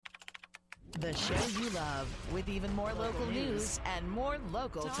The show you love, with even more local news and more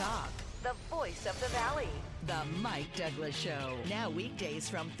local talk. The voice of the Valley. The Mike Douglas Show. Now weekdays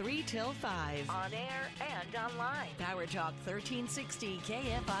from 3 till 5. On air and online. Power Talk 1360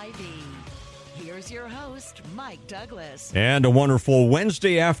 KFIV. Here's your host, Mike Douglas. And a wonderful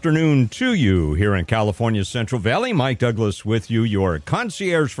Wednesday afternoon to you here in California's Central Valley. Mike Douglas with you, your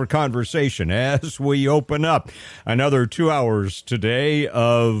concierge for conversation, as we open up another 2 hours today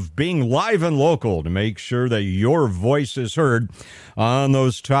of being live and local to make sure that your voice is heard on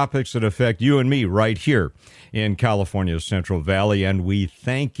those topics that affect you and me right here in California's Central Valley. And we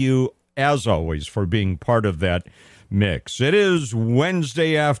thank you, as always, for being part of that mix. It is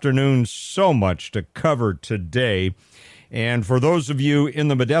Wednesday afternoon, so much to cover today. And for those of you in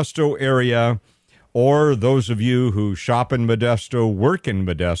the Modesto area, or those of you who shop in Modesto, work in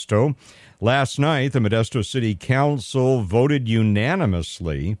Modesto, last night the Modesto City Council voted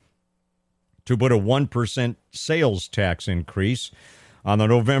unanimously to put a 1% sales tax increase on the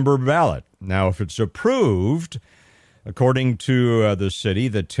November ballot. Now, if it's approved, according to the city,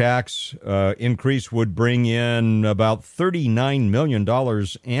 the tax increase would bring in about $39 million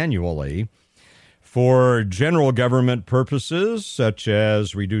annually for general government purposes, such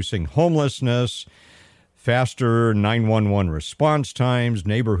as reducing homelessness, faster 911 response times,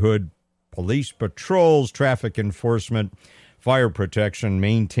 neighborhood police patrols, traffic enforcement, fire protection,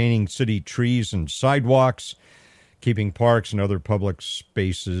 maintaining city trees and sidewalks, keeping parks and other public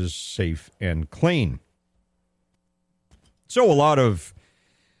spaces safe and clean. So a lot of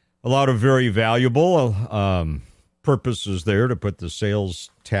very valuable purposes there to put the sales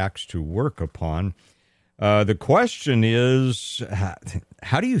tax to work upon. The question is,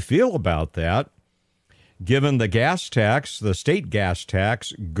 how do you feel about that, given the gas tax, the state gas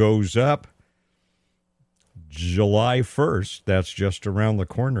tax goes up July 1st? That's just around the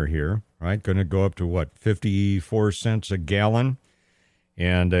corner here, right? Going to go up to, what, 54 cents a gallon?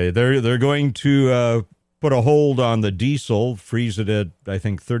 And they're going to put a hold on the diesel, freeze it at, I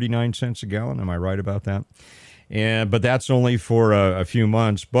think, 39 cents a gallon. Am I right about that? But that's only for a few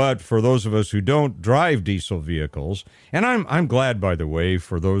months. But for those of us who don't drive diesel vehicles, and I'm glad, by the way,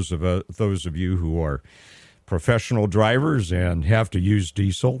 for those of you who are professional drivers and have to use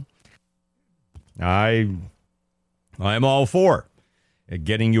diesel, I'm all for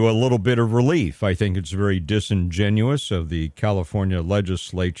getting you a little bit of relief. I think it's very disingenuous of the California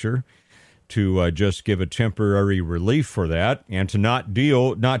legislature to just give a temporary relief for that, and to not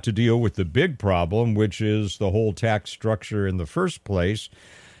to deal with the big problem, which is the whole tax structure in the first place.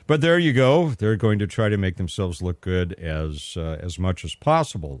 But there you go. They're going to try to make themselves look good as much as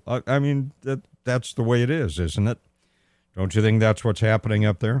possible. I mean, that's the way it is, isn't it? Don't you think that's what's happening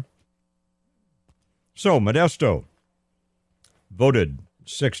up there? So Modesto voted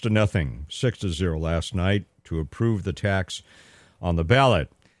 6-0 last night to approve the tax on the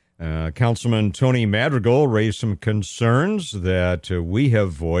ballot. Councilman Tony Madrigal raised some concerns that we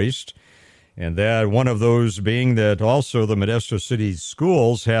have voiced, and that one of those being that also the Modesto City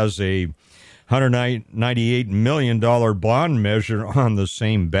Schools has a $198 million bond measure on the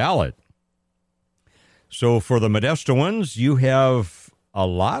same ballot. So for the Modestoans, you have a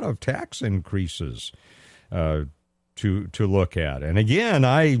lot of tax increases to look at. And again,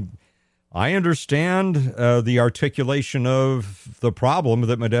 I understand the articulation of the problem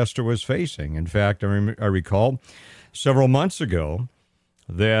that Modesto was facing. In fact, I recall several months ago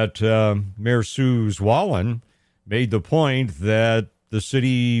that Mayor Sue Zwollen made the point that the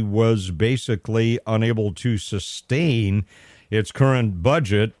city was basically unable to sustain its current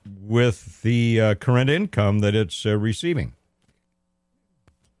budget with the current income that it's receiving.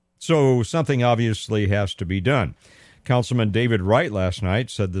 So something obviously has to be done. Councilman David Wright last night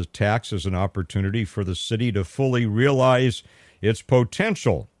said the tax is an opportunity for the city to fully realize its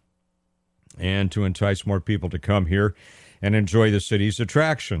potential and to entice more people to come here and enjoy the city's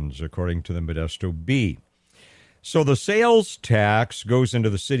attractions, according to the Modesto Bee. So the sales tax goes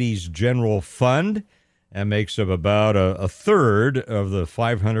into the city's general fund and makes up about a third of the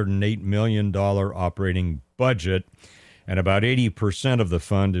 $508 million operating budget, and about 80% of the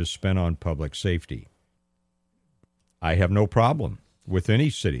fund is spent on public safety. I have no problem with any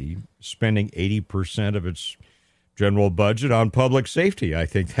city spending 80% of its general budget on public safety. I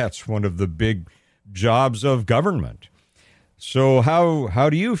think that's one of the big jobs of government. So how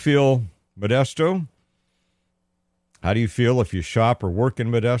do you feel, Modesto? How do you feel if you shop or work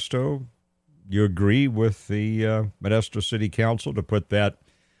in Modesto? You agree with the Modesto City Council to put that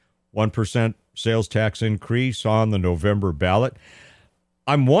 1% sales tax increase on the November ballot?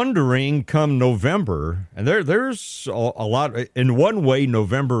 I'm wondering come November, and there's a lot. In one way,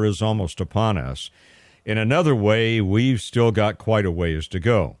 November is almost upon us. In another way, we've still got quite a ways to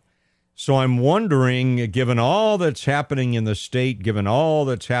go. So I'm wondering, given all that's happening in the state, given all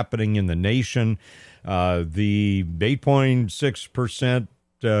that's happening in the nation, the 8.6%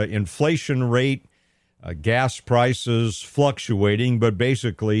 inflation rate, gas prices fluctuating, but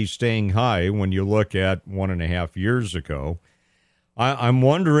basically staying high when you look at 1.5 years ago, I'm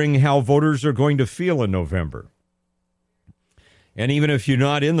wondering how voters are going to feel in November. And even if you're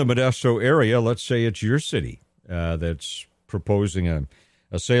not in the Modesto area, let's say it's your city that's proposing a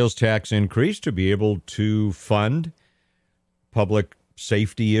sales tax increase to be able to fund public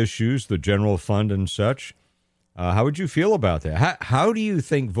safety issues, the general fund and such. How would you feel about that? How do you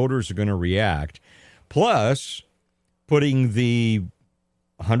think voters are going to react? Plus, putting the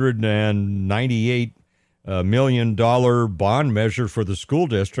 $198 million bond measure for the school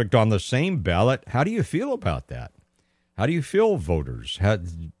district on the same ballot, how do you feel about that? How do you feel, voters?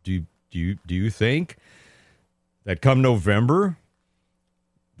 Do you think that come November,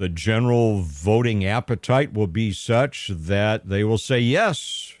 the general voting appetite will be such that they will say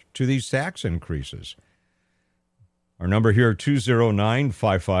yes to these tax increases? Our number here,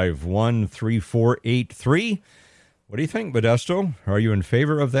 209-551-3483. What do you think, Modesto? Are you in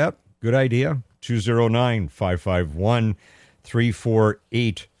favor of that? Good idea.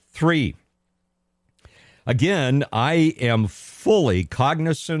 209-551-3483. Again, I am fully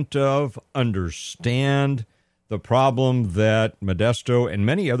cognizant of, understand the problem that Modesto and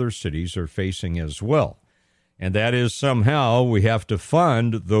many other cities are facing as well. And that is somehow we have to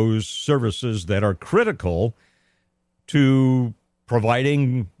fund those services that are critical to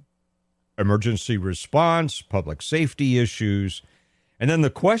providing emergency response, public safety issues. And then the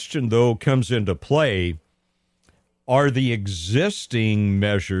question, though, comes into play, are the existing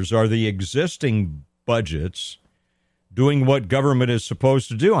measures, are the existing budgets doing what government is supposed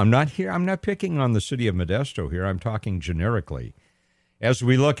to do? I'm not picking on the city of Modesto here. I'm talking generically. As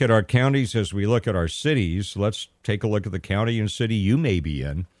we look at our counties, as we look at our cities, let's take a look at the county and city you may be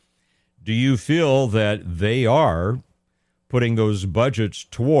in. Do you feel that they are putting those budgets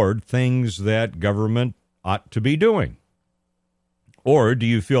toward things that government ought to be doing? Or do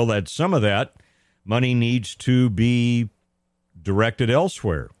you feel that some of that money needs to be directed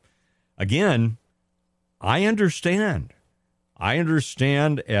elsewhere? Again, I understand.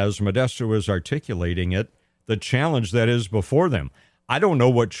 As Modesto is articulating it, the challenge that is before them. I don't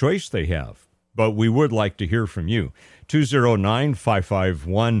know what choice they have, but we would like to hear from you.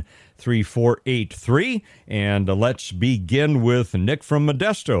 209-551-3483. And let's begin with Nick from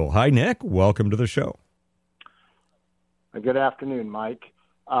Modesto. Hi, Nick. Welcome to the show. Good afternoon, Mike.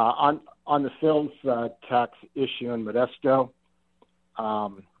 On the sales tax issue in Modesto, I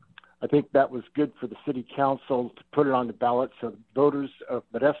think that was good for the city council to put it on the ballot so voters of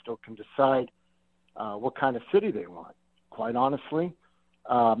Modesto can decide what kind of city they want. Quite honestly,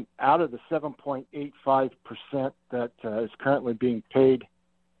 out of the 7.85% that is currently being paid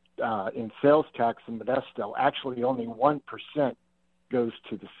in sales tax in Modesto, actually only 1% goes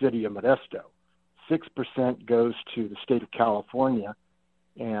to the city of Modesto. 6% goes to the state of California,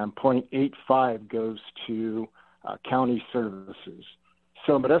 and 0.85 goes to county services.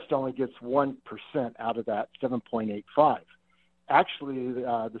 So Modesto only gets 1% out of that 7.85. Actually,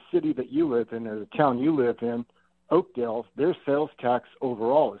 the city that you live in, or the town you live in, Oakdale, their sales tax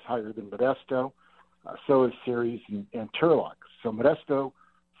overall is higher than Modesto. So is Ceres and Turlock. So Modesto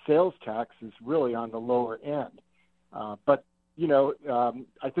sales tax is really on the lower end. But,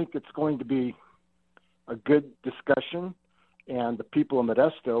 I think it's going to be a good discussion, and the people of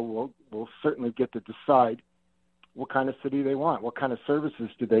Modesto will certainly get to decide what kind of city they want, what kind of services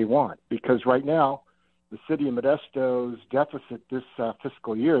do they want. Because right now, the city of Modesto's deficit this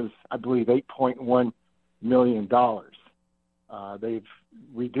fiscal year is, I believe, $8.1 million. They've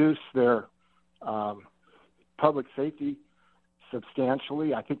reduced their public safety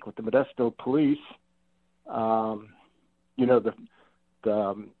substantially. I think with the Modesto police,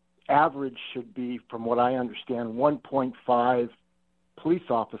 the average should be, from what I understand, 1.5 police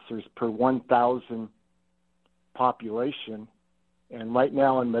officers per 1,000 population. And right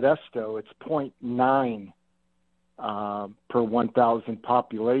now in Modesto, it's 0.9 per 1,000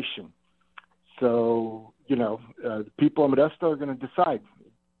 population. So, the people in Modesto are going to decide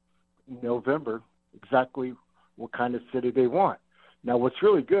in November exactly what kind of city they want. Now, what's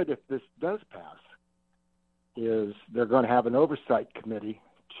really good if this does pass is they're going to have an oversight committee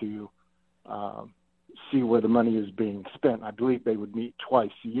to see where the money is being spent. I believe they would meet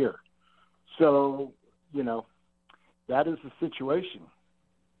twice a year. So, that is the situation.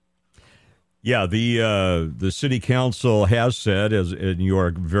 Yeah, the city council has said, and you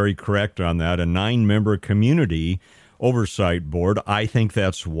are very correct on that, a 9-member community oversight board. I think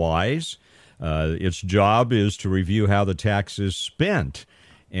that's wise. Its job is to review how the tax is spent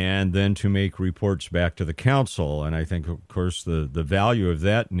and then to make reports back to the council. And I think, of course, the value of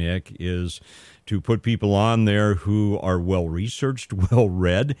that, Nick, is to put people on there who are well-researched,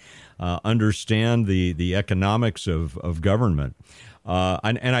 well-read, understand the economics of government.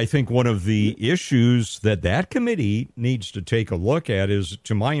 And I think one of the issues that committee needs to take a look at is,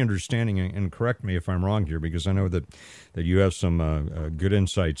 to my understanding, and correct me if I'm wrong here, because I know that you have some good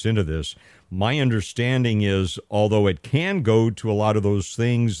insights into this. My understanding is, although it can go to a lot of those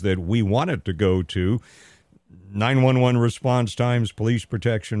things that we want it to go to, 911 response times, police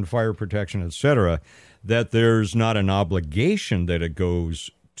protection, fire protection, etc., that there's not an obligation that it goes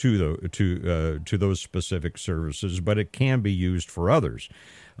to those specific services, but it can be used for others.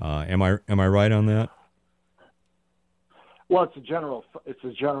 Am I right on that? Well, it's a general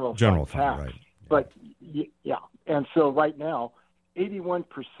fund tax, right? But yeah, and so right now, 81%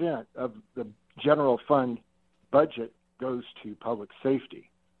 of the general fund budget goes to public safety.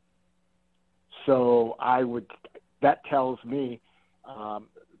 So that tells me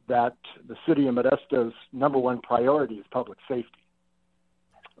that the city of Modesto's number one priority is public safety,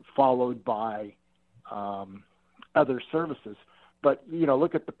 followed by other services. But,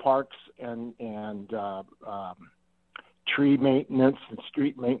 look at the parks and tree maintenance and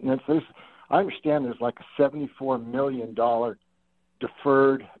street maintenance. I understand there's like a $74 million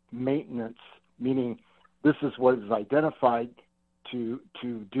deferred maintenance, meaning this is what is identified to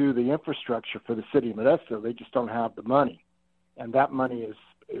do the infrastructure for the city of Modesto. They just don't have the money, and that money is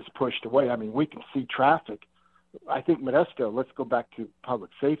pushed away. I mean, we can see traffic. I think Modesto, let's go back to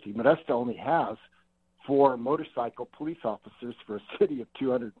public safety. Modesto only has 4 motorcycle police officers for a city of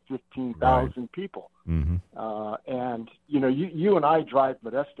 215,000 people. Mm-hmm. And, you and I drive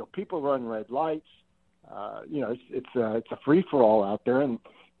Modesto. People run red lights. It's a free-for-all out there. And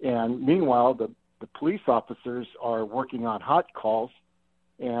meanwhile, the police officers are working on hot calls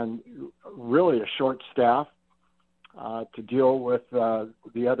and really a short staff to deal with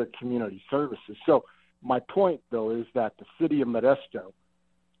the other community services. So my point, though, is that the city of Modesto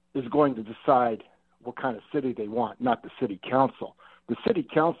is going to decide what kind of city they want, not the city council. The city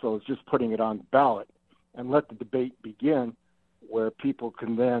council is just putting it on the ballot and let the debate begin, where people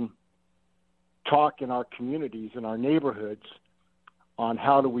can then talk in our communities, in our neighborhoods, on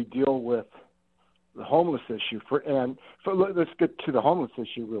how do we deal with the homeless issue. Let's get to the homeless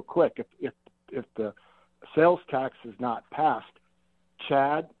issue real quick. If the sales tax is not passed,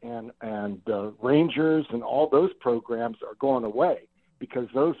 CHAD and Rangers and all those programs are going away, because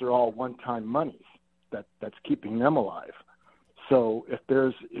those are all one-time monies that's keeping them alive. So if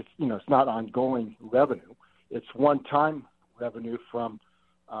it's not ongoing revenue, it's one-time revenue from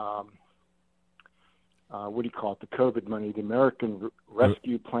what do you call it? The COVID money, the American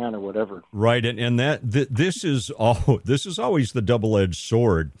Rescue Plan, or whatever. Right, and this is always the double-edged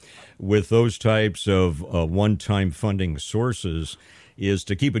sword with those types of one-time funding sources. Is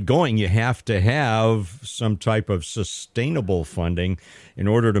to keep it going, you have to have some type of sustainable funding in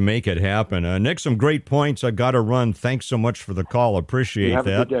order to make it happen. Nick, some great points. I've got to run. Thanks so much for the call. Appreciate have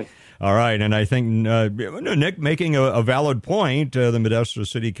that. A good day. All right, and I think Nick making a valid point. The Modesto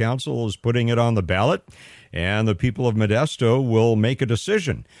City Council is putting it on the ballot, and the people of Modesto will make a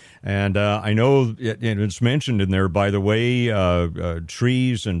decision. And I know it's mentioned in there, by the way,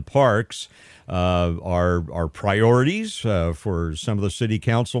 trees and parks are priorities for some of the city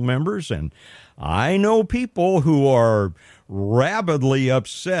council members. And I know people who are rabidly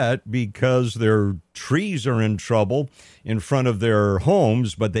upset because their trees are in trouble in front of their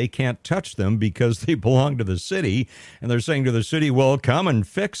homes, but they can't touch them because they belong to the city. And they're saying to the city, well, come and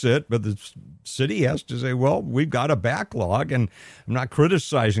fix it. But the city has to say, well, we've got a backlog. And I'm not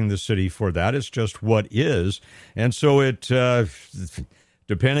criticizing the city for that. It's just what is. And so it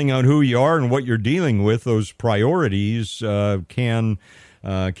depending on who you are and what you're dealing with, those priorities can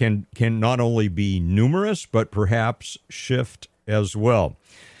not only be numerous, but perhaps shift as well.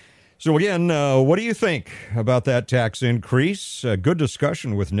 So again, what do you think about that tax increase? Good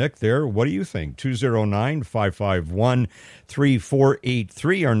discussion with Nick there. What do you think?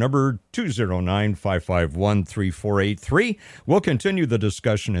 209-551-3483. Our number, 209-551-3483. We'll continue the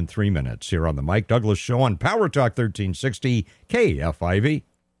discussion in 3 minutes here on the Mike Douglas Show on Power Talk 1360 KFIV.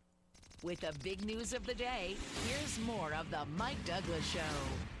 With the big news of the day, here's more of the Mike Douglas Show.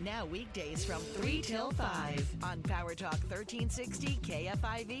 Now weekdays from 3 till 5 on Power Talk 1360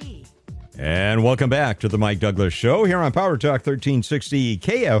 KFIV. And welcome back to the Mike Douglas Show here on Power Talk 1360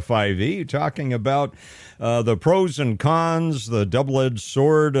 KFIV, talking about the pros and cons, the double-edged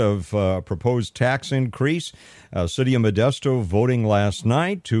sword of proposed tax increase. City of Modesto voting last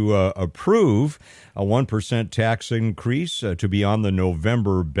night to approve a 1% tax increase to be on the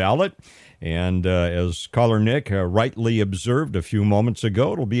November ballot. And as caller Nick rightly observed a few moments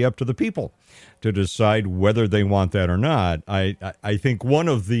ago, it'll be up to the people to decide whether they want that or not. I think one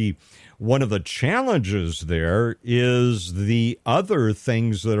of the challenges there is the other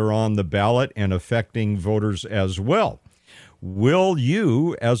things that are on the ballot and affecting voters as well. Will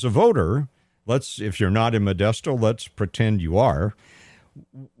you, as a voter, if you're not in Modesto, let's pretend you are,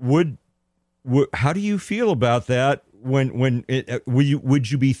 how do you feel about that?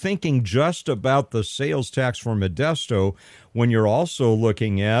 Would you be thinking just about the sales tax for Modesto when you're also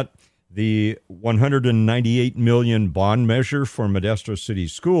looking at the $198 million bond measure for Modesto City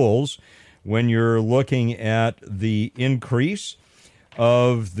Schools, when you're looking at the increase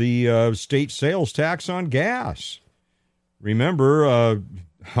of the state sales tax on gas? Remember,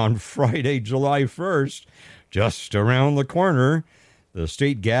 on Friday, July 1st, just around the corner, the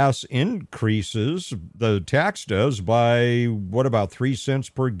state gas increases, the tax does, by, about 3 cents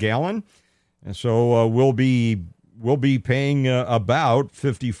per gallon? And so we'll be paying about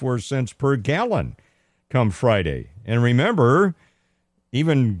 54 cents per gallon come Friday. And remember,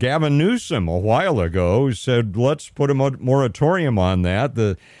 even Gavin Newsom a while ago said, let's put a moratorium on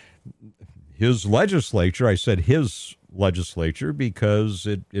that. His legislature, I said his legislature because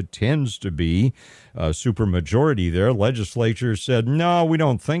it tends to be a supermajority there. Legislature said, no, we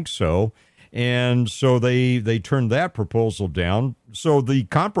don't think so. And so they turned that proposal down. So the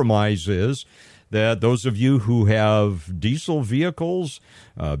compromise is that those of you who have diesel vehicles,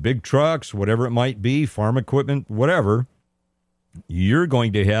 big trucks, whatever it might be, farm equipment, whatever, you're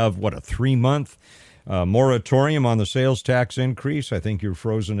going to have, a 3-month moratorium on the sales tax increase. I think you're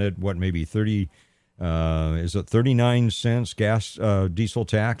frozen at, maybe 39 cents gas diesel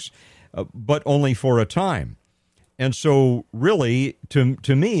tax, but only for a time. And so really,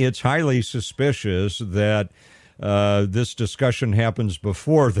 to me, it's highly suspicious that this discussion happens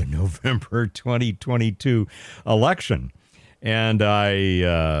before the November 2022 election. And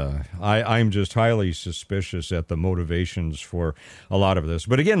I'm just highly suspicious at the motivations for a lot of this.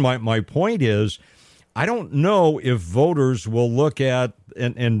 But again, my point is, I don't know if voters will look at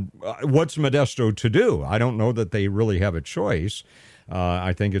and what's Modesto to do. I don't know that they really have a choice.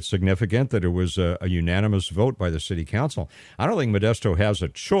 I think it's significant that it was a unanimous vote by the city council. I don't think Modesto has a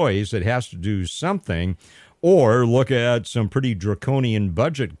choice. It has to do something, or look at some pretty draconian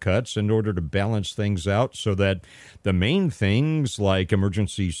budget cuts in order to balance things out so that the main things like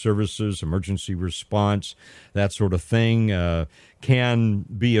emergency services, emergency response, that sort of thing can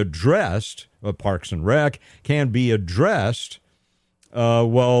be addressed, Parks and Rec, can be addressed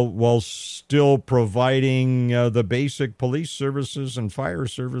while still providing the basic police services and fire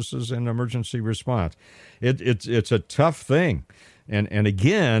services and emergency response. It's a tough thing. And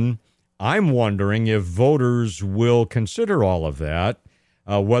again, I'm wondering if voters will consider all of that,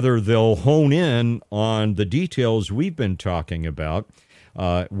 whether they'll hone in on the details we've been talking about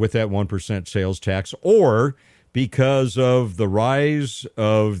with that 1% sales tax, or because of the rise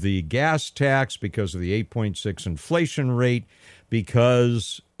of the gas tax, because of the 8.6 inflation rate,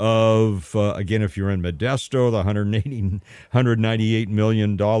 because of, again, if you're in Modesto, the $198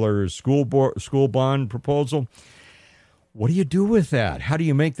 million school bond proposal. What do you do with that? How do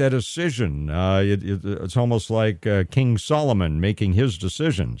you make that decision? It's almost like King Solomon making his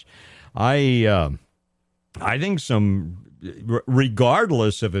decisions. I think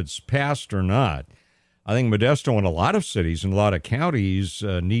regardless if it's passed or not, I think Modesto and a lot of cities and a lot of counties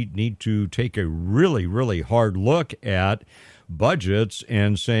need to take a really, really hard look at budgets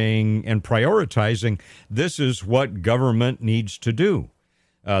and prioritizing, this is what government needs to do.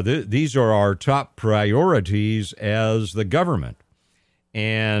 These are our top priorities as the government.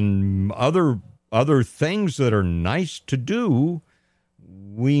 And other things that are nice to do,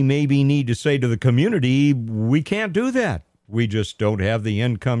 we maybe need to say to the community, we can't do that. We just don't have the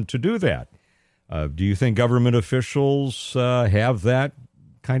income to do that. Do you think government officials have that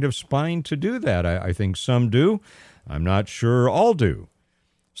kind of spine to do that? I think some do. I'm not sure all do.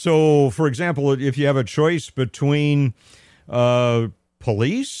 So, for example, if you have a choice between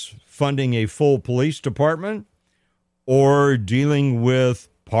police, funding a full police department, or dealing with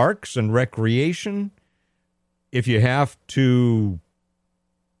parks and recreation, if you have to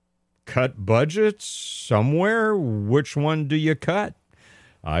cut budgets somewhere, which one do you cut?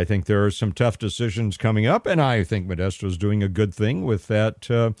 I think there are some tough decisions coming up, and I think Modesto's doing a good thing with that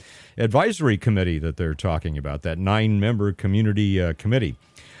advisory committee that they're talking about, that 9-member community committee.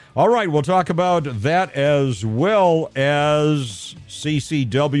 All right, we'll talk about that as well as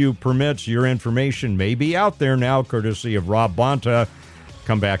CCW permits. Your information may be out there now, courtesy of Rob Bonta.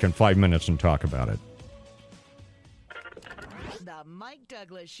 Come back in 5 minutes and talk about it. The Mike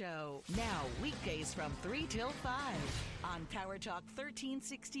Douglas Show, now weekdays from 3 till 5 on Power Talk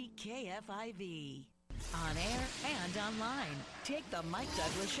 1360 KFIV. On air and online. Take the Mike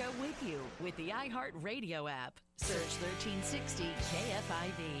Douglas Show with you with the iHeartRadio app. Search 1360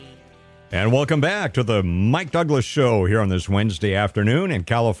 KFIV. And welcome back to the Mike Douglas Show here on this Wednesday afternoon in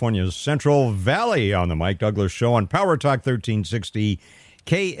California's Central Valley on the Mike Douglas Show on Power Talk 1360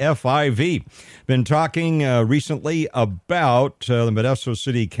 KFIV. Been talking recently about the Modesto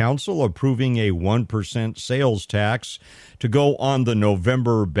City Council approving a 1% sales tax to go on the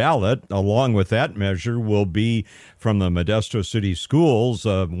November ballot. Along with that measure will be from the Modesto City Schools,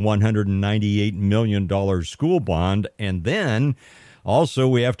 a $198 million school bond. And then also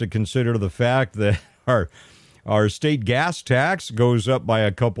we have to consider the fact that our state gas tax goes up by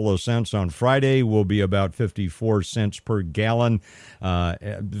a couple of cents on Friday, will be about 54 cents per gallon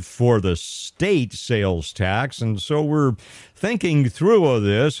for the state sales tax. And so we're thinking through all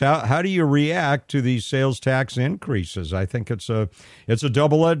this. How do you react to these sales tax increases? I think it's a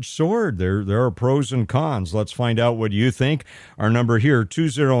double-edged sword. There are pros and cons. Let's find out what you think. Our number here,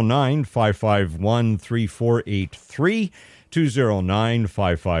 209-551-3483.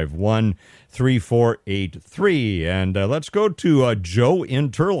 209-551-3483. And let's go to Joe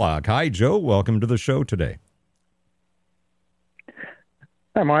in Turlock. Hi, Joe. Welcome to the show today.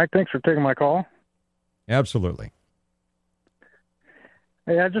 Hi, Mike. Thanks for taking my call. Absolutely.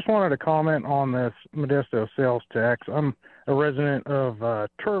 Hey, I just wanted to comment on this Modesto sales tax. I'm a resident of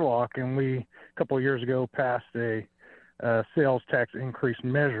Turlock, and we, a couple of years ago, passed a sales tax increase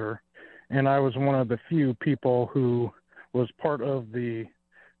measure, and I was one of the few people who was part of the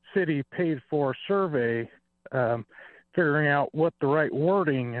city paid for survey, figuring out what the right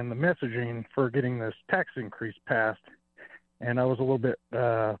wording and the messaging for getting this tax increase passed. And I was a little bit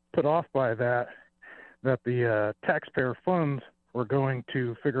put off by that the taxpayer funds were going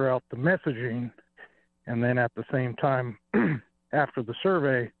to figure out the messaging, and then at the same time, after the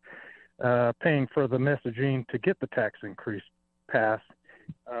survey, paying for the messaging to get the tax increase passed.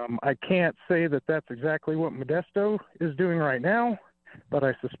 I can't say that that's exactly what Modesto is doing right now, but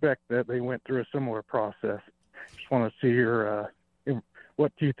I suspect that they went through a similar process. Just want to see your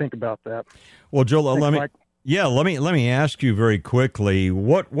what do you think about that? Well, Joel, Thanks, let me ask you very quickly.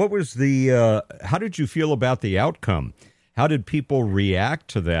 What was the how did you feel about the outcome? How did people react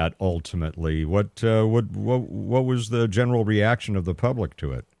to that ultimately? What was the general reaction of the public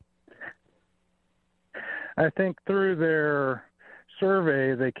to it? I think through their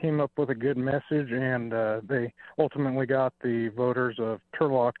survey, they came up with a good message, and they ultimately got the voters of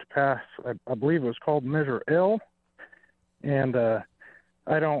Turlock to pass, I believe it was called Measure L. And I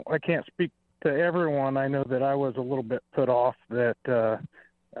can't speak to everyone. I know that I was a little bit put off that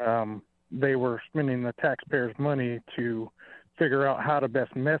they were spending the taxpayers' money to figure out how to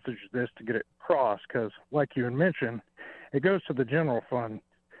best message this to get it across, because like you had mentioned, it goes to the general fund,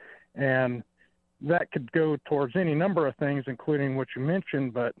 and that could go towards any number of things, including what you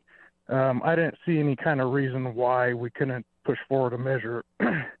mentioned, but I didn't see any kind of reason why we couldn't push forward a measure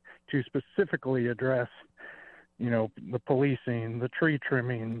to specifically address, the policing, the tree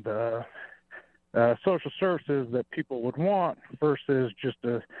trimming, the social services that people would want versus just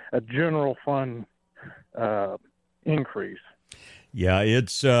a general fund increase. Yeah,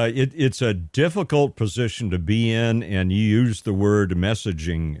 it's a difficult position to be in, and you use the word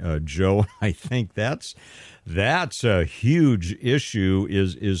messaging, Joe. I think that's a huge issue.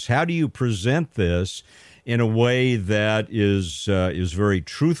 Is how do you present this in a way that is very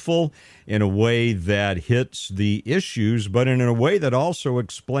truthful, in a way that hits the issues, but in a way that also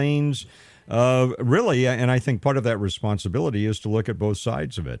explains really, and I think part of that responsibility is to look at both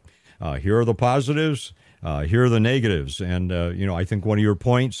sides of it. Here are the positives. Here are the negatives. And, I think one of your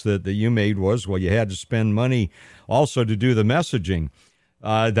points that you made was, well, you had to spend money also to do the messaging.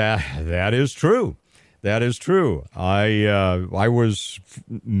 That is true. That is true. I was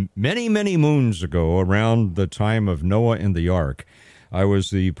many, many moons ago, around the time of Noah and the Ark, I was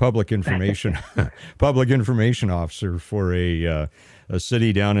the public information officer for a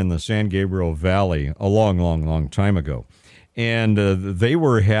city down in the San Gabriel Valley a long, long, long time ago. And they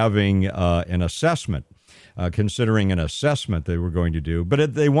were having an assessment. Considering an assessment they were going to do,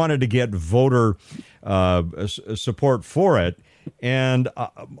 but they wanted to get voter support for it. And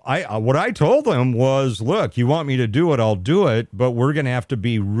what I told them was, look, you want me to do it, I'll do it, but we're going to have to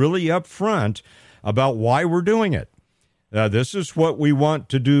be really upfront about why we're doing it. This is what we want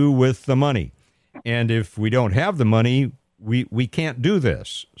to do with the money. And if we don't have the money, we can't do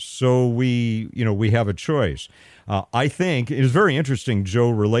this. So we have a choice. I think it is very interesting, Joe,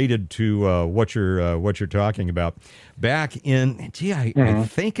 related to what you're talking about. Back in, I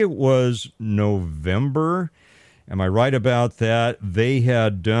think it was November. Am I right about that? They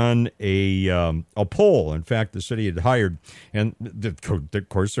had done a poll. In fact, the city had hired, and of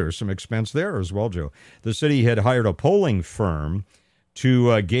course there's some expense there as well, Joe. The city had hired a polling firm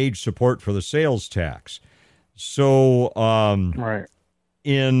to gauge support for the sales tax. So, right.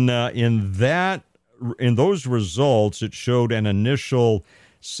 In those results, it showed an initial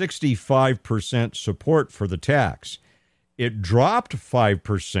 65% support for the tax. It dropped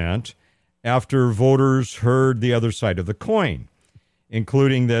 5% after voters heard the other side of the coin,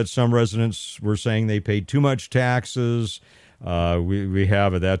 including that some residents were saying they paid too much taxes. We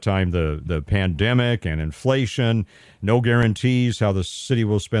have at that time the pandemic and inflation, no guarantees how the city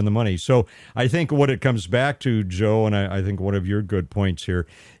will spend the money. So I think what it comes back to, Joe, and I think one of your good points here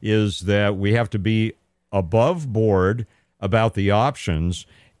is that we have to be above board about the options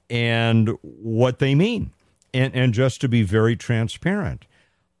and what they mean, and just to be very transparent.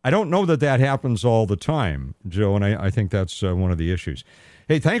 I don't know that happens all the time, Joe, and I think that's one of the issues.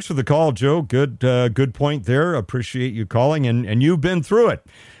 Hey, thanks for the call, Joe. Good point there. Appreciate you calling, and you've been through it.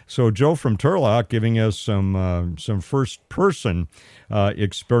 So Joe from Turlock giving us some first-person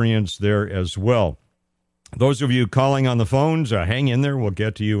experience there as well. Those of you calling on the phones, hang in there. We'll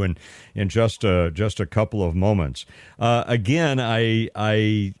get to you in just a couple of moments. Again,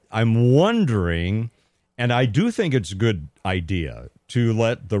 I'm wondering, and I do think it's a good idea to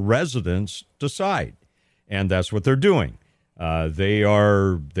let the residents decide, and that's what they're doing. They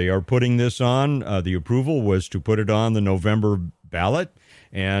are putting this on. The approval was to put it on the November ballot,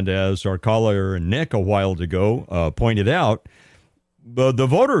 and as our caller Nick a while ago pointed out, the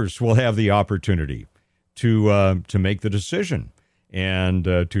voters will have the opportunity to make the decision and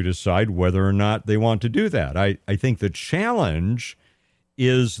to decide whether or not they want to do that. I think the challenge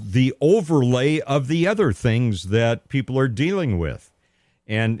is the overlay of the other things that people are dealing with.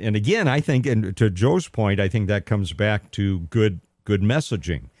 And again, I think, and to Joe's point, I think that comes back to good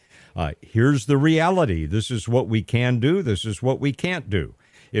messaging. Here's the reality. This is what we can do. This is what we can't do.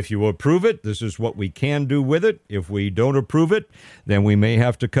 If you approve it, this is what we can do with it. If we don't approve it, then we may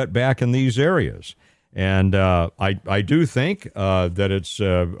have to cut back in these areas. And I do think that it's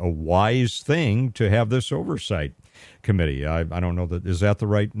a wise thing to have this oversight committee. I don't know is that the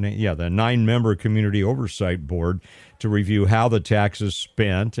right name? Yeah, the 9-member community oversight board to review how the tax is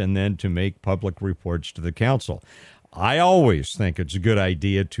spent and then to make public reports to the council. I always think it's a good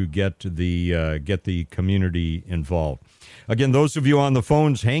idea to get the community involved. Again, those of you on the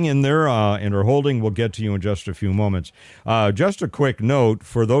phones, hang in there and are holding. We'll get to you in just a few moments. Just a quick note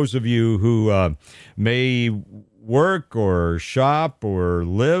for those of you who may work or shop or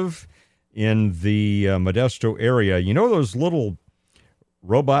live in the Modesto area. You know those little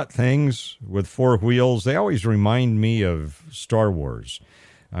robot things with 4 wheels? They always remind me of Star Wars.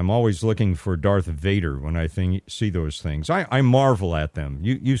 I'm always looking for Darth Vader when I see those things. I marvel at them.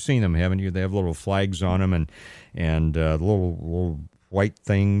 You've seen them, haven't you? They have little flags on them and little white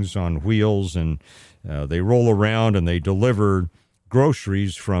things on wheels, and they roll around and they deliver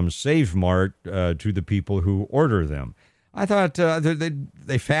groceries from Save Mart to the people who order them. I thought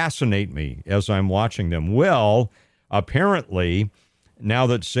they fascinate me as I'm watching them. Well, apparently, now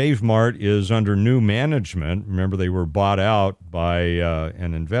that Save Mart is under new management, remember they were bought out by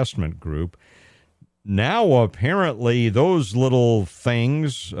an investment group. Now, apparently, those little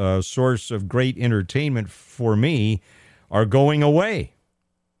things, source of great entertainment for me, are going away.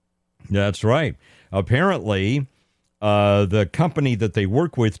 That's right. Apparently, the company that they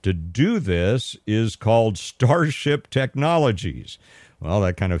work with to do this is called Starship Technologies. Well,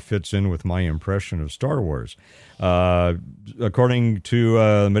 that kind of fits in with my impression of Star Wars. According to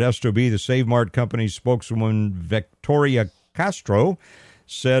Modesto Bee, the Save Mart company spokeswoman Victoria Castro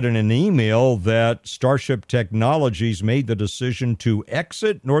said in an email that Starship Technologies made the decision to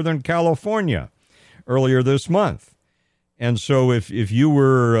exit Northern California earlier this month. And so if you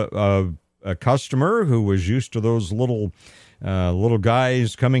were a customer who was used to those little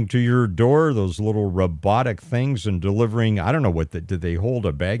guys coming to your door, those little robotic things, and delivering, I don't know did they hold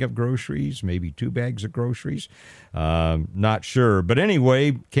a bag of groceries, maybe 2 bags of groceries? Not sure. But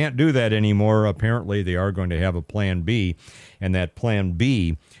anyway, can't do that anymore. Apparently they are going to have a plan B, and that plan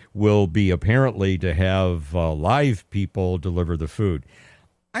B will be apparently to have live people deliver the food.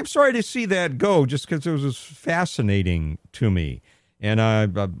 I'm sorry to see that go, just because it was fascinating to me. And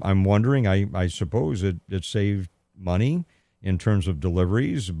I'm wondering, I suppose it saved money in terms of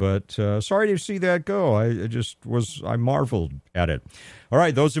deliveries, but sorry to see that go. I marveled at it. All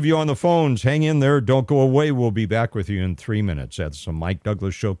right, those of you on the phones, hang in there. Don't go away. We'll be back with you in 3 minutes as the Mike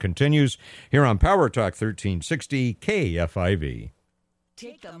Douglas Show continues here on Power Talk 1360 KFIV.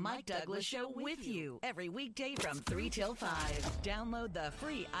 Take the Mike Douglas Show with you every weekday from 3 till 5. Download the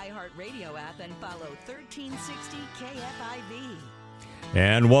free iHeartRadio app and follow 1360 KFIV.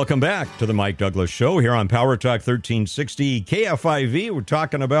 And welcome back to the Mike Douglas Show here on Power Talk 1360 KFIV. We're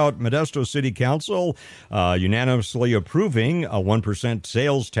talking about Modesto City Council unanimously approving a 1%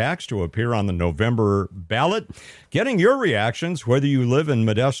 sales tax to appear on the November ballot. Getting your reactions, whether you live in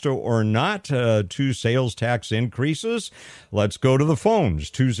Modesto or not, to sales tax increases. Let's go to the phones,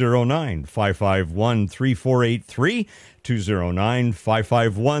 209-551-3483.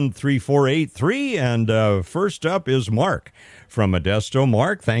 209-551-3483. And first up is Mark from Modesto.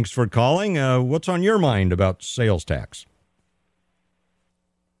 Mark, thanks for calling. What's on your mind about sales tax?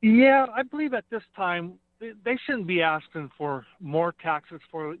 Yeah, I believe at this time they shouldn't be asking for more taxes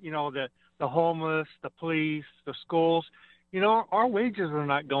for, the homeless, the police, the schools. Our wages are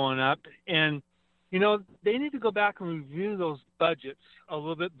not going up. And, they need to go back and review those budgets a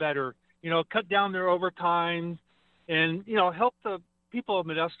little bit better, cut down their overtime and, help the people of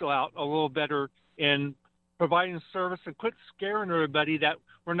Modesto out a little better in providing service and quit scaring everybody that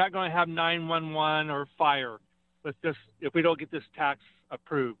we're not going to have 911 or fire with this if we don't get this tax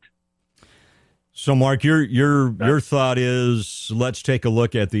approved. So, Mark, your thought is let's take a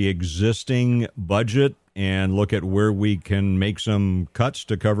look at the existing budget and look at where we can make some cuts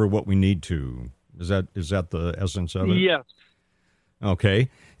to cover what we need to. Is that the essence of it? Yes. Okay.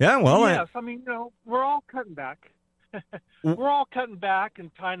 Yeah. Well. Yes. We're all cutting back. We're all cutting back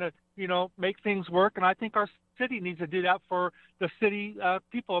and trying to, make things work. And I think our city needs to do that for the city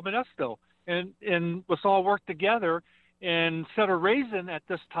people of Modesto. And let's all work together. And instead of raising at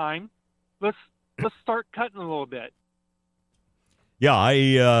this time, let's start cutting a little bit. Yeah,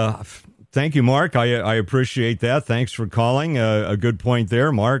 I thank you, Mark. I appreciate that. Thanks for calling. A good point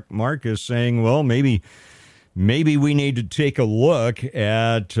there. Mark is saying, well, maybe we need to take a look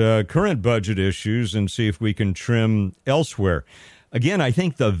at current budget issues and see if we can trim elsewhere. Again, I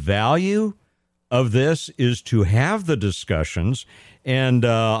think the value of this is to have the discussions, and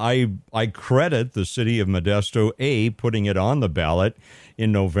I credit the city of Modesto, A, putting it on the ballot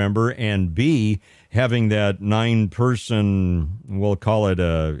in November, and B, having that 9-person, we'll call it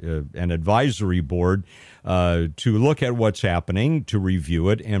an advisory board, to look at what's happening, to review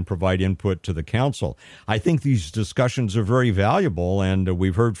it, and provide input to the council. I think these discussions are very valuable, and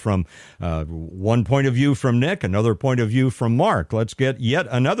we've heard from one point of view from Nick, another point of view from Mark. Let's get yet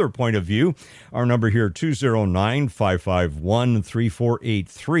another point of view. Our number here,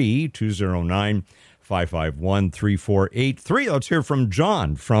 209-551-3483, 209-551-3483. Let's hear from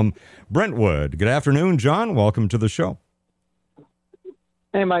John from Brentwood. Good afternoon, John. Welcome to the show.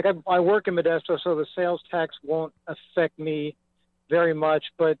 Hey, Mike, I work in Modesto, so the sales tax won't affect me very much.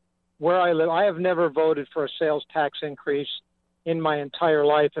 But where I live, I have never voted for a sales tax increase in my entire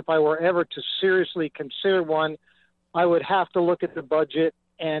life. If I were ever to seriously consider one, I would have to look at the budget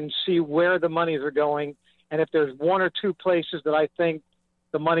and see where the monies are going. And if there's one or two places that I think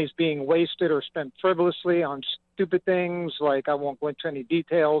the money's being wasted or spent frivolously on stupid things, like I won't go into any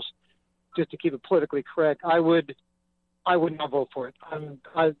details, just to keep it politically correct, I would not vote for it.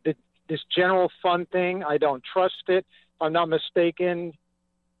 This general fund thing, I don't trust it. If I'm not mistaken,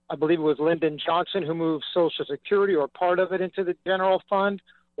 I believe it was Lyndon Johnson who moved Social Security or part of it into the general fund.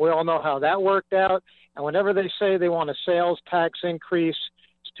 We all know how that worked out. And whenever they say they want a sales tax increase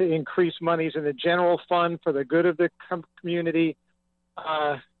to increase monies in the general fund for the good of the community,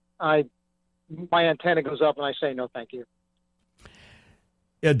 my antenna goes up and I say no, thank you.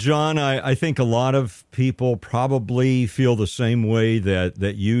 Yeah, John, I think a lot of people probably feel the same way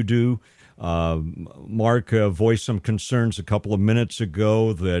that you do. Mark voiced some concerns a couple of minutes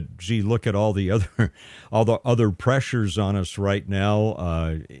ago that, gee, look at all the other pressures on us right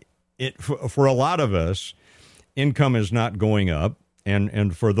now. For a lot of us, income is not going up.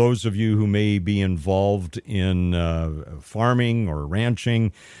 And for those of you who may be involved in farming or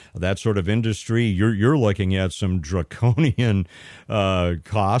ranching, that sort of industry, you're looking at some draconian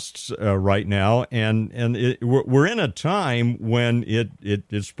costs right now. And we're in a time when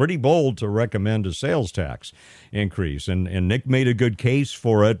it's pretty bold to recommend a sales tax increase. And Nick made a good case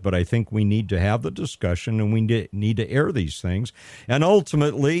for it, but I think we need to have the discussion and we need to air these things. And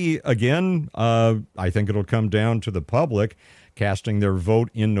ultimately, again, I think it'll come down to the public casting their vote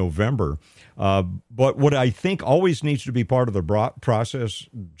in November. But what I think always needs to be part of the process,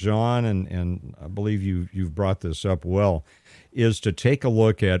 John, and I believe you've brought this up well, is to take a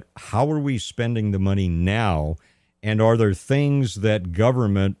look at how are we spending the money now, and are there things that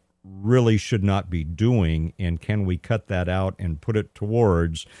government really should not be doing, and can we cut that out and put it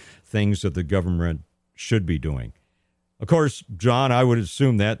towards things that the government should be doing? Of course, John, I would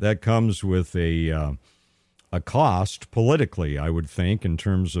assume that comes with a cost politically, I would think, in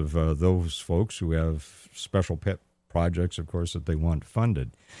terms of those folks who have special pet projects, of course, that they want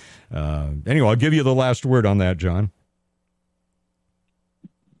funded. Anyway, I'll give you the last word on that, John.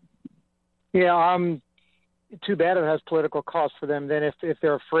 Yeah, too bad it has political costs for them. Then if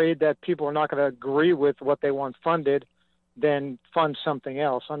they're afraid that people are not going to agree with what they want funded, then fund something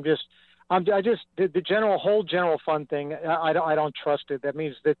else. The whole general fund thing, I don't trust it. That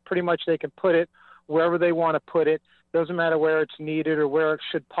means that pretty much they can put it wherever they want to put it. Doesn't matter where it's needed or where it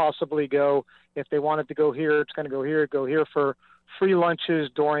should possibly go. If they want it to go here, it's going to go here for free lunches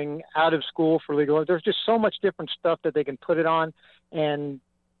during out of school for legal. There's just so much different stuff that they can put it on. And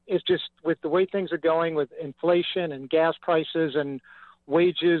it's just with the way things are going with inflation and gas prices and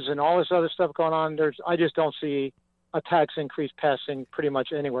wages and all this other stuff going on, I just don't see a tax increase passing pretty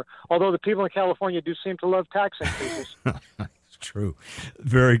much anywhere. Although the people in California do seem to love tax increases. True.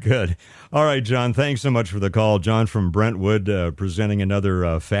 Very good. All right, John, thanks so much for the call. John from Brentwood presenting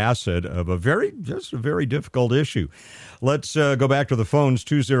another facet of a very difficult issue. Let's go back to the phones,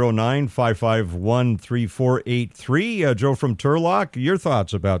 209-551-3483. Joe from Turlock, your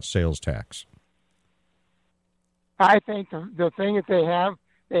thoughts about sales tax? I think the thing that they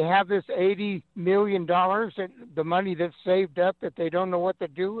have this $80 million, the money that's saved up that they don't know what to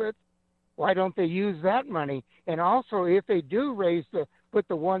do with. Why don't they use that money? And also, if they do put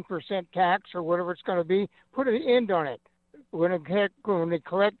the 1% tax or whatever it's going to be, put an end on it. When they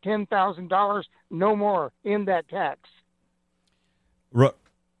collect $10,000, no more in that tax. Run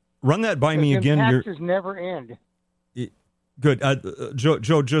that by me again. Taxes never end. Good.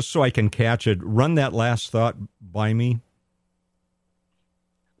 Joe, just so I can catch it, run that last thought by me.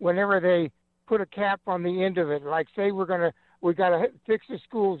 Whenever they put a cap on the end of it, like say we got to fix the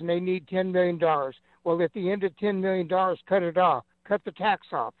schools and they need $10 million. Well, at the end of $10 million, cut it off. Cut the tax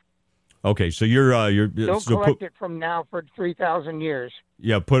off. Okay, so you're don't collect it from now for 3,000 years.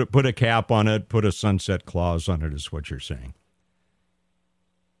 Yeah, put a cap on it. Put a sunset clause on it. Is what you're saying?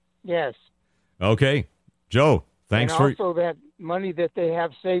 Yes. Okay, Joe. Thanks and also that money that they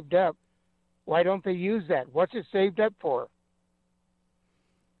have saved up. Why don't they use that? What's it saved up for?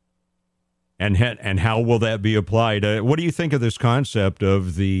 And how will that be applied? What do you think of this concept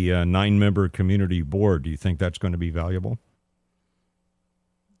of the 9-member community board? Do you think that's going to be valuable?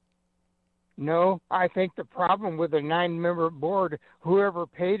 No, I think the problem with the 9-member board, whoever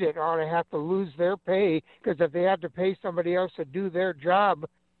paid it ought to have to lose their pay, because if they had to pay somebody else to do their job,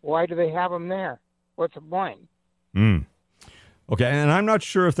 why do they have them there? What's the point? Okay, and I'm not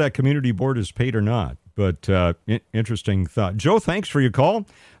sure if that community board is paid or not. But interesting thought. Joe, thanks for your call.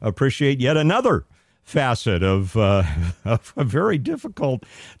 Appreciate yet another facet of a very difficult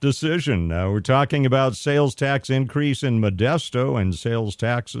decision. We're talking about sales tax increase in Modesto and sales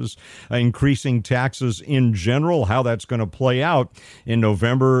taxes, increasing taxes in general, how that's going to play out in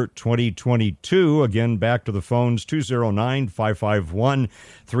November 2022. Again, back to the phones,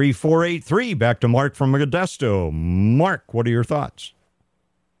 209-551-3483. Back to Mark from Modesto. Mark, what are your thoughts?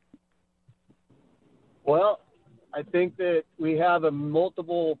 Well, I think that we have a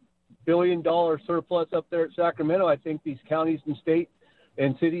multiple billion-dollar surplus up there at Sacramento. I think these counties and state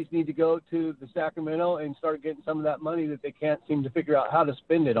and cities need to go to the Sacramento and start getting some of that money that they can't seem to figure out how to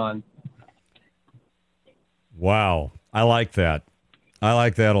spend it on. Wow. I like that. I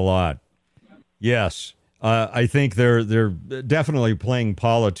like that a lot. Yes. I think they're definitely playing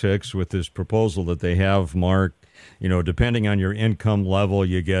politics with this proposal that they have, Mark. Depending on your income level,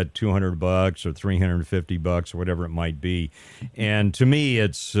 you get $200 or $350 or whatever it might be. And to me,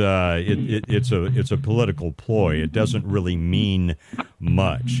 it's a political ploy. It doesn't really mean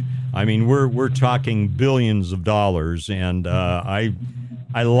much. I mean, we're talking billions of dollars, and I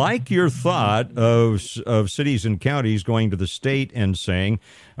like your thought of cities and counties going to the state and saying,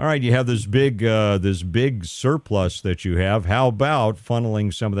 all right, you have this big surplus that you have. How about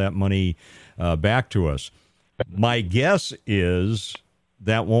funneling some of that money back to us? My guess is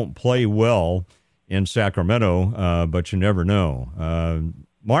that won't play well in Sacramento, but you never know.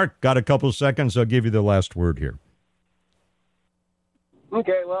 Mark, got a couple of seconds. I'll give you the last word here.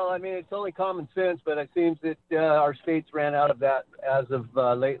 Okay, well, I mean, it's only common sense, but it seems that our states ran out of that as of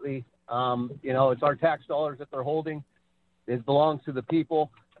lately. It's our tax dollars that they're holding. It belongs to the people,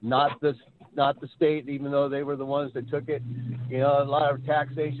 not the state, even though they were the ones that took it. A lot of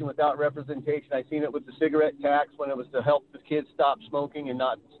taxation without representation. I seen it with the cigarette tax when it was to help the kids stop smoking and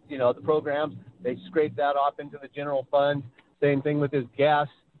not, the programs. They scraped that off into the general fund. Same thing with his gas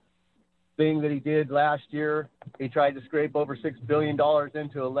thing that he did last year. He tried to scrape over $6 billion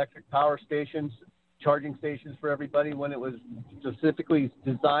into electric power stations, charging stations for everybody, when it was specifically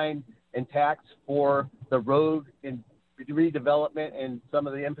designed and taxed for the road and redevelopment and some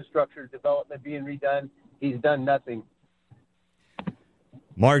of the infrastructure development being redone. He's done nothing.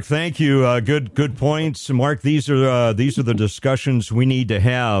 Mark, thank you. Good points, Mark. These are the discussions we need to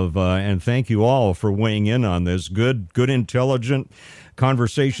have, and thank you all for weighing in on this. Good, intelligent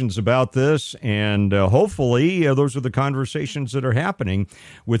conversations about this, and hopefully those are the conversations that are happening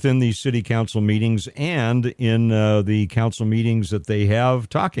within these city council meetings and in the council meetings that they have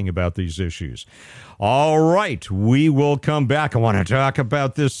talking about these issues. All right, we will come back. I want to talk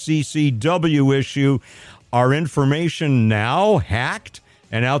about this CCW issue. Our information now hacked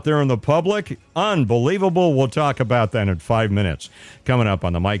and out there in the public? Unbelievable. We'll talk about that in 5 minutes. Coming up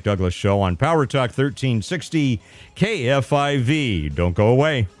on the Mike Douglas Show on Power Talk 1360 KFIV. Don't go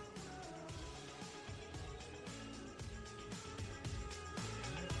away.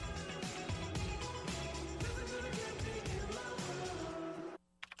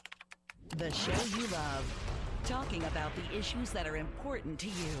 The show you love. Talking about the issues that are important to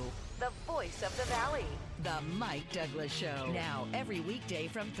you. The voice of the Valley. The Mike Douglas Show. Now, every weekday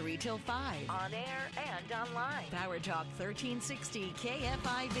from 3 till 5. On air and online. Power Talk 1360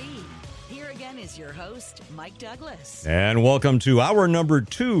 KFIV. Here again is your host, Mike Douglas. And welcome to hour number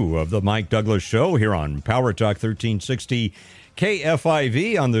 2 of the Mike Douglas Show here on Power Talk 1360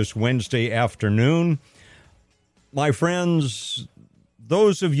 KFIV on this Wednesday afternoon. My friends,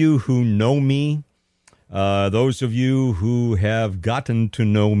 those of you who know me, those of you who have gotten to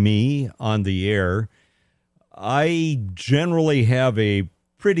know me on the air, I generally have a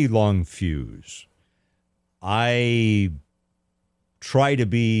pretty long fuse. I try to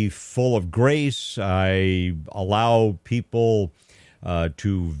be full of grace. I allow people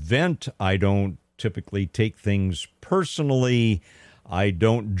to vent. I don't typically take things personally. I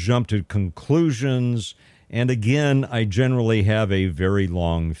don't jump to conclusions. And again, I generally have a very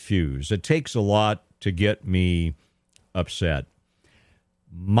long fuse. It takes a lot to get me upset.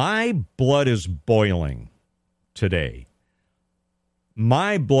 My blood is boiling today.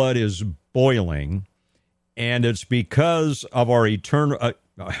 My blood is boiling, and it's because of our eternal.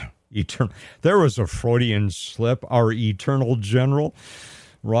 There was a Freudian slip. Our eternal general,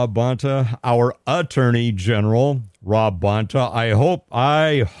 Rob Bonta, our attorney general, Rob Bonta.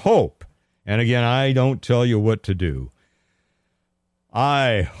 I hope, and again, I don't tell you what to do.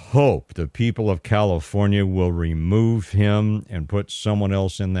 I hope the people of California will remove him and put someone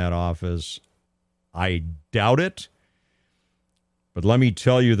else in that office. I doubt it. But let me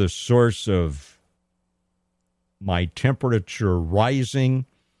tell you the source of my temperature rising.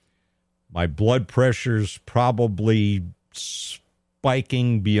 My blood pressure's probably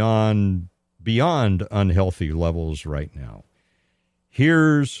spiking beyond unhealthy levels right now.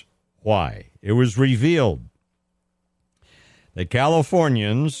 Here's why. It was revealed that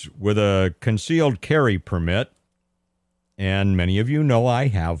Californians with a concealed carry permit, and many of you know I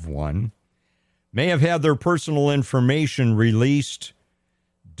have one, may have had their personal information released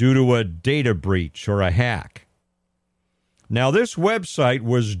due to a data breach or a hack. Now, this website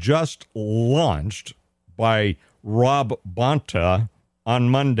was just launched by Rob Bonta on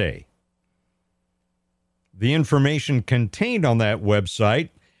Monday. The information contained on that website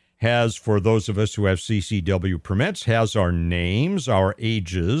has, for those of us who have CCW permits, has our names, our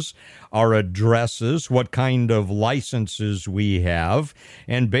ages, our addresses, what kind of licenses we have,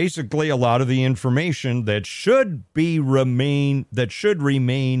 and basically a lot of the information that should remain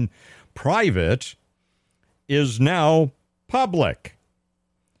private is now public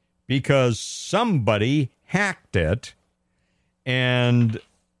because somebody hacked it, and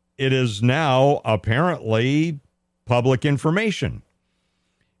it is now apparently public information.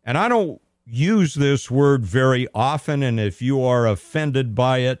 And I don't use this word very often, and if you are offended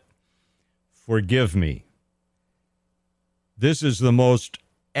by it, forgive me. This is the most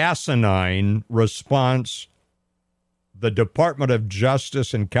asinine response the Department of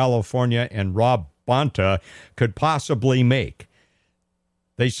Justice in California and Rob Bonta could possibly make.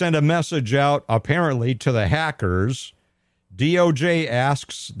 They sent a message out, apparently, to the hackers. DOJ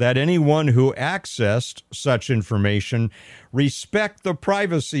asks that anyone who accessed such information respect the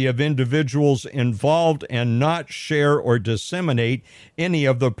privacy of individuals involved and not share or disseminate any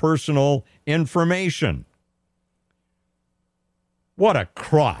of the personal information. What a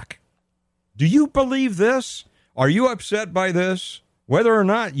crock. Do you believe this? Are you upset by this? Whether or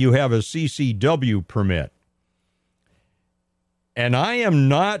not you have a CCW permit. And I am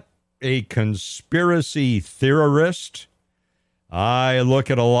not a conspiracy theorist. I look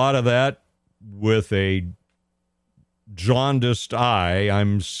at a lot of that with a jaundiced eye.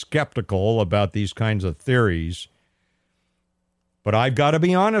 I'm skeptical about these kinds of theories. But I've got to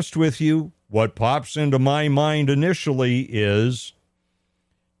be honest with you. What pops into my mind initially is,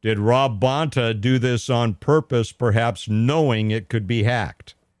 did Rob Bonta do this on purpose, perhaps knowing it could be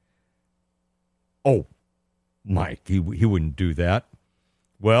hacked? Oh, Mike, he wouldn't do that.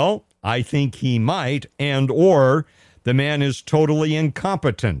 Well, I think he might, and or the man is totally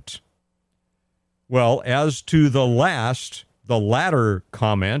incompetent. Well, as to the latter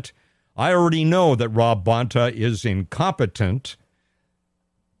comment, I already know that Rob Bonta is incompetent.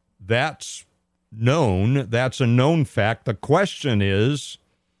 That's known. That's a known fact. The question is,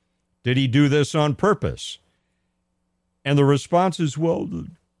 did he do this on purpose? And the response is, well, the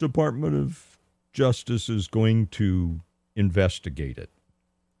Department of Justice is going to investigate it.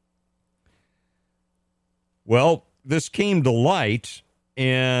 Well, this came to light,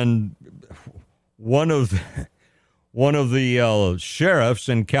 and one of the sheriffs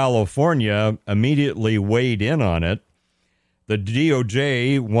in California immediately weighed in on it. The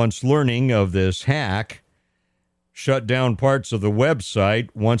DOJ, once learning of this hack, shut down parts of the website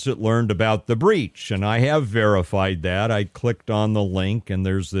once it learned about the breach. And I have verified that. I clicked on the link, and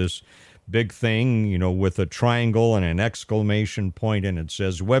there's this big thing, with a triangle and an exclamation point, and it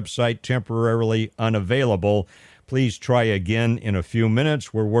says, website temporarily unavailable. Please try again in a few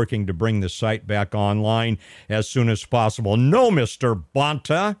minutes. We're working to bring the site back online as soon as possible. No, Mr.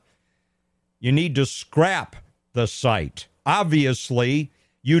 Bonta, you need to scrap the site. Obviously,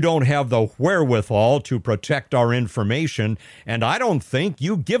 you don't have the wherewithal to protect our information, and I don't think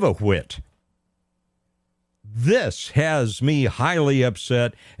you give a whit. This has me highly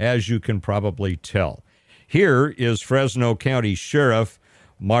upset, as you can probably tell. Here is Fresno County Sheriff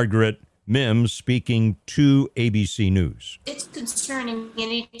Margaret Mims speaking to ABC News. It's concerning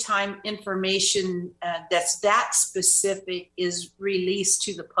anytime information that's that specific is released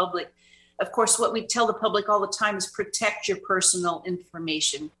to the public. Of course, what we tell the public all the time is protect your personal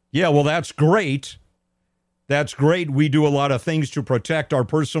information. Yeah, well, that's great. That's great. We do a lot of things to protect our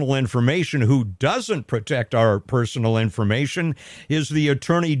personal information. Who doesn't protect our personal information is the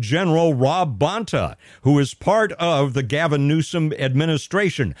Attorney General, Rob Bonta, who is part of the Gavin Newsom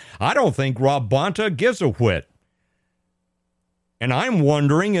administration. I don't think Rob Bonta gives a whit. And I'm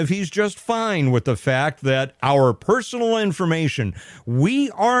wondering if he's just fine with the fact that our personal information, we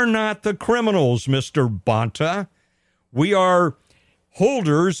are not the criminals, Mr. Bonta. We are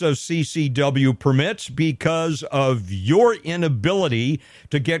holders of CCW permits because of your inability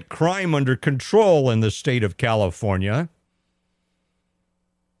to get crime under control in the state of California.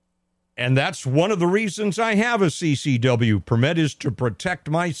 And that's one of the reasons I have a CCW permit, is to protect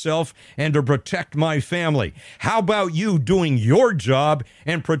myself and to protect my family. How about you doing your job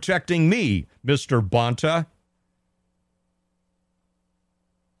and protecting me, Mr. Bonta?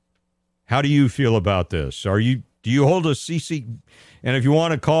 How do you feel about this? Do you hold a CC? And if you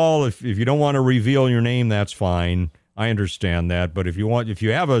want to call, if you don't want to reveal your name, that's fine. I understand that. But if you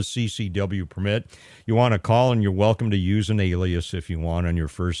have a CCW permit, you want to call, and you're welcome to use an alias if you want on your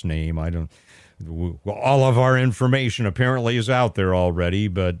first name. All of our information apparently is out there already,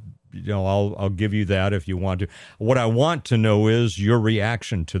 but I'll give you that if you want to. What I want to know is your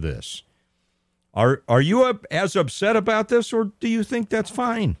reaction to this. Are you as upset about this, or do you think that's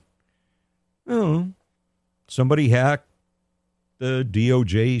fine? Oh, somebody hacked the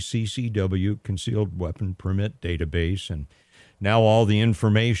DOJ CCW concealed weapon permit database, and Now all the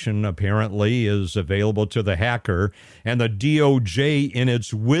information apparently is available to the hacker, and the DOJ, in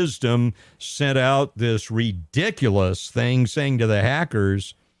its wisdom, sent out this ridiculous thing saying to the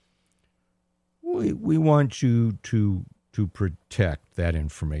hackers, we want you to protect that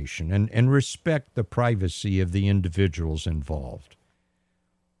information and respect the privacy of the individuals involved.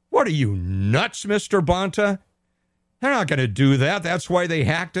 What are you, nuts, Mr. Bonta? They're not going to do that. That's why they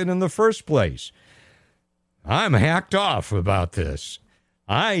hacked it in the first place. I'm hacked off about this.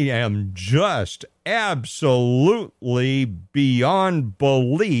 I am just absolutely beyond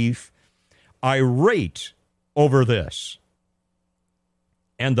belief irate over this.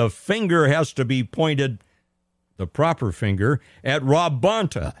 And the finger has to be pointed, the proper finger, at Rob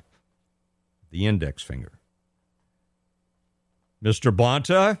Bonta, the index finger. Mr.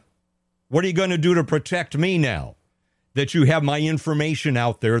 Bonta, what are you going to do to protect me now that you have my information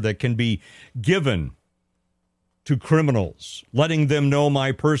out there that can be given to criminals, letting them know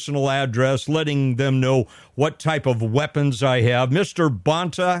my personal address, letting them know what type of weapons I have? Mr.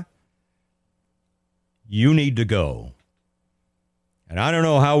 Bonta, you need to go. And I don't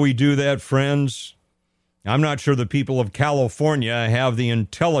know how we do that, friends. I'm not sure the people of California have the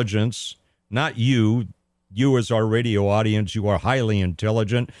intelligence, not you. You as our radio audience, you are highly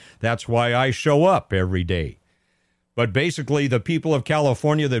intelligent. That's why I show up every day. But basically, the people of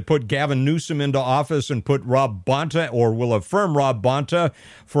California that put Gavin Newsom into office and put Rob Bonta, or will affirm Rob Bonta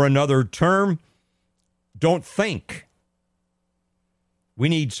for another term, don't think. We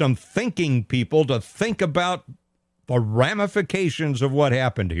need some thinking people to think about the ramifications of what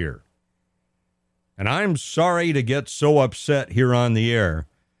happened here. And I'm sorry to get so upset here on the air,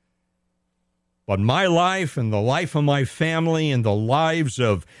 but my life and the life of my family and the lives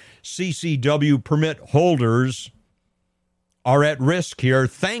of CCW permit holders are at risk here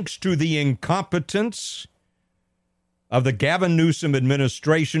thanks to the incompetence of the Gavin Newsom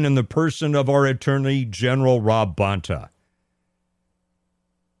administration in the person of our Attorney General Rob Bonta.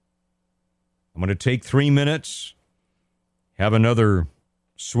 I'm going to take 3 minutes, have another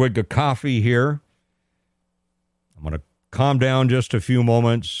swig of coffee here. I'm going to calm down just a few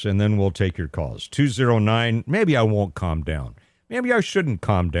moments, and then we'll take your calls. 209, maybe I won't calm down. Maybe I shouldn't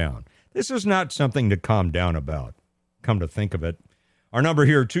calm down. This is not something to calm down about, come to think of it. Our number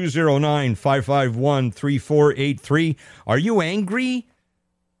here, 209-551-3483. Are you angry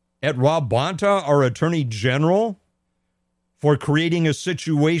at Rob Bonta, our Attorney General, for creating a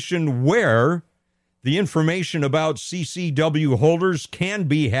situation where the information about CCW holders can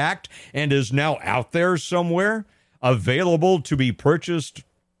be hacked and is now out there somewhere, available to be purchased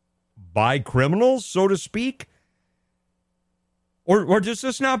by criminals, so to speak? Or does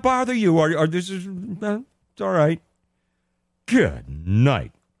this not bother you? Or this is, it's all right. Good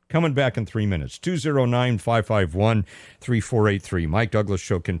night. Coming back in 3 minutes. 209-551-3483. Mike Douglas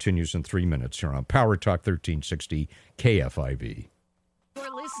Show continues in 3 minutes here on Power Talk 1360 KFIV.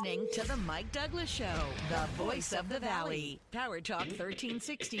 You're listening to the Mike Douglas Show, the voice of the Valley. Power Talk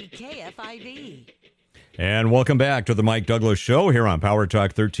 1360 KFIV. And welcome back to the Mike Douglas Show here on Power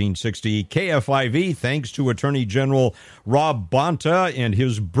Talk 1360 KFIV. Thanks to Attorney General Rob Bonta and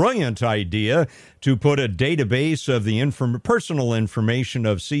his brilliant idea to put a database of the personal information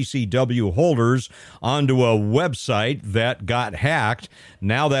of CCW holders onto a website that got hacked.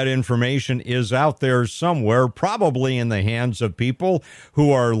 Now that information is out there somewhere, probably in the hands of people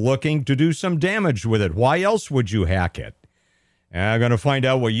who are looking to do some damage with it. Why else would you hack it? And I'm going to find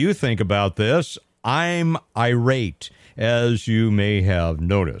out what you think about this. I'm irate, as you may have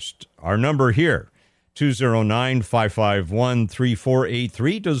noticed. Our number here,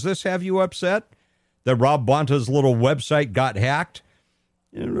 209-551-3483. Does this have you upset that Rob Bonta's little website got hacked?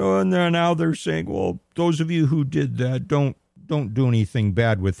 And now they're saying, well, those of you who did that, don't do anything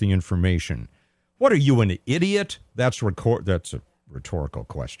bad with the information. What are you, an idiot? That's a rhetorical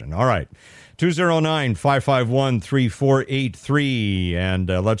question. All right. 209-551-3483. And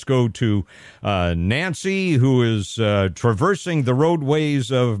let's go to Nancy, who is traversing the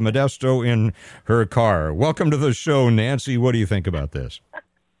roadways of Modesto in her car. Welcome to the show, Nancy. What do you think about this?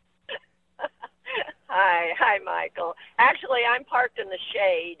 Hi, Michael. Actually, I'm parked in the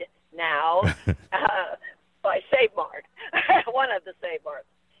shade now by Save Mart, one of the Save Marts.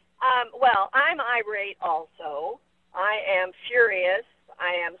 Well, I'm irate also. I am furious.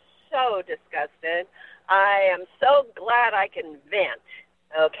 I am so disgusted. I am so glad I can vent.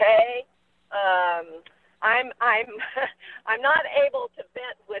 Okay, I'm not able to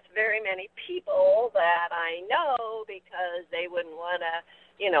vent with very many people that I know because they wouldn't want to,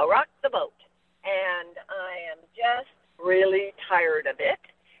 rock the boat. And I am just really tired of it.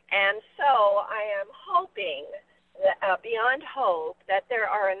 And so I am hoping that, beyond hope that there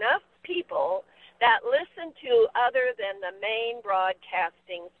are enough people that listen to other than the main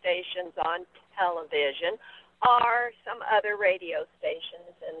broadcasting stations on television or some other radio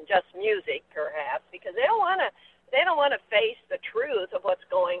stations and just music perhaps, because they don't want to face the truth of what's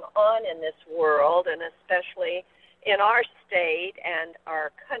going on in this world, and especially in our state and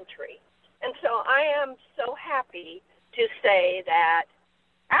our country. And so I am so happy to say that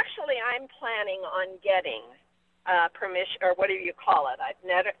actually I'm planning on getting permission, or whatever you call it. I've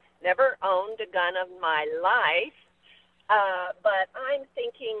never owned a gun of my life, but I'm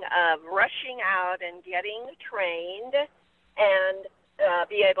thinking of rushing out and getting trained and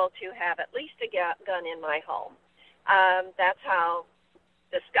be able to have at least a gun in my home. That's how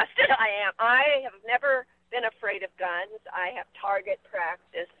disgusted I am. I have never been afraid of guns. I have target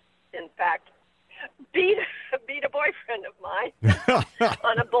practice. In fact, beat a boyfriend of mine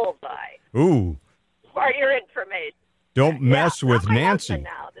on a bullseye. Ooh. For your information. Don't mess with Nancy.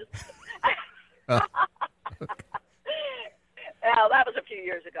 Now. Well, that was a few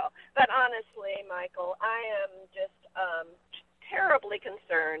years ago. But honestly, Michael, I am just terribly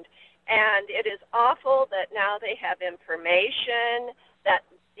concerned. And it is awful that now they have information that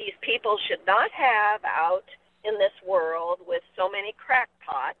these people should not have out in this world with so many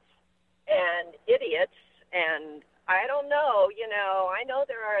crackpots and idiots. And I don't know, I know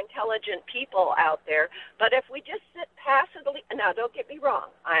there are intelligent people out there, but if we just sit passively, now don't get me wrong,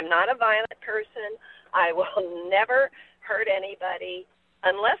 I'm not a violent person. I will never hurt anybody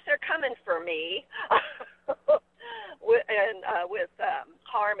unless they're coming for me with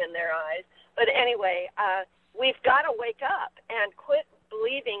harm in their eyes. But anyway, we've got to wake up and quit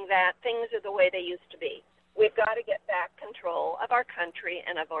believing that things are the way they used to be. We've got to get back control of our country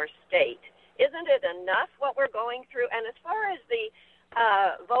and of our state. Isn't it enough what we're going through? And as far as the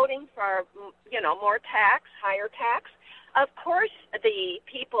voting for, more tax, higher tax, of course the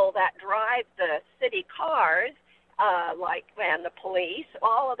people that drive the city cars, and the police,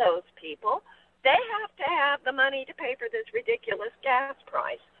 all of those people, they have to have the money to pay for this ridiculous gas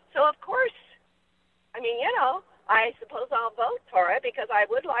price. So, of course, I suppose I'll vote for it because I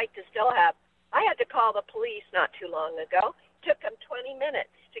would like to still have. I had to call the police not too long ago. It took them 20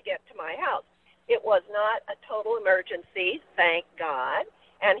 minutes to get to my house. It was not a total emergency, thank God,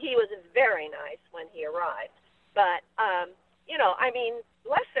 and he was very nice when he arrived. But,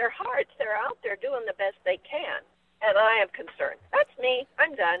 bless their hearts, they're out there doing the best they can, and I am concerned. That's me.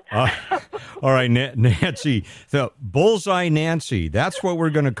 I'm done. All right, Nancy, the Bullseye Nancy, that's what we're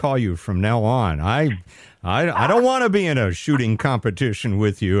going to call you from now on. I don't want to be in a shooting competition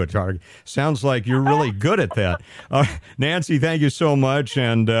with you at Target. Sounds like you're really good at that. Nancy, thank you so much,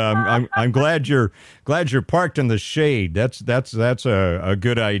 and I'm glad you're parked in the shade. That's a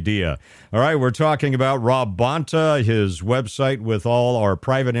good idea. All right, we're talking about Rob Bonta, his website with all our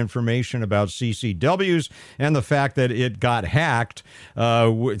private information about CCWs, and the fact that it got hacked.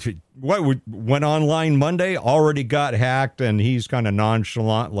 What went online Monday already got hacked, and he's kind of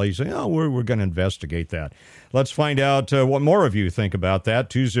nonchalantly saying, we're going to investigate that. Let's find out what more of you think about that.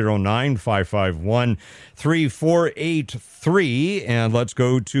 209-551-3483. And let's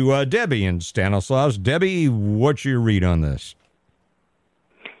go to Debbie in Stanislaus. Debbie, what's your read on this?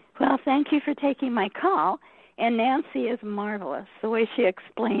 Well, thank you for taking my call. And Nancy is marvelous. The way she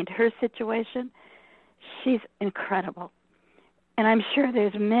explained her situation, she's incredible. And I'm sure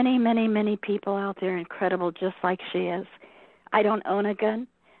there's many, many, many people out there incredible just like she is. I don't own a gun.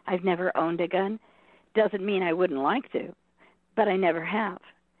 I've never owned a gun. Doesn't mean I wouldn't like to, but I never have.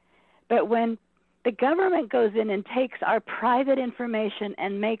 But when the government goes in and takes our private information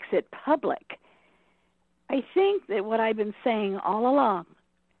and makes it public, I think that what I've been saying all along,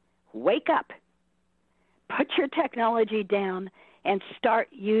 wake up, put your technology down, and start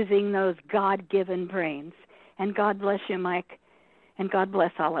using those God-given brains. And God bless you, Mike. And God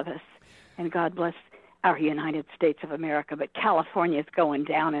bless all of us. And God bless our United States of America. But California is going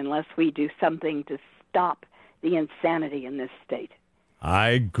down unless we do something to stop the insanity in this state. I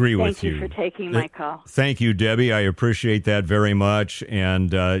agree with you. Thank you for taking my call. Thank you, Debbie. I appreciate that very much.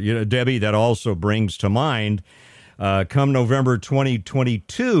 And, Debbie, that also brings to mind, come November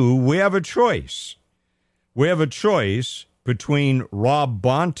 2022, we have a choice. We have a choice between Rob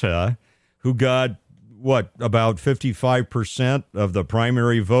Bonta, who got about 55% of the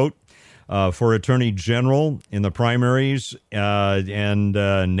primary vote for Attorney General in the primaries, and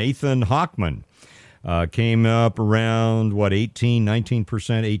Nathan Hochman came up around, 19%,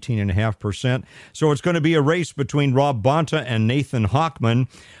 18.5%. So it's going to be a race between Rob Bonta and Nathan Hochman.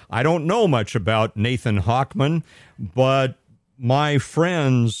 I don't know much about Nathan Hochman, but my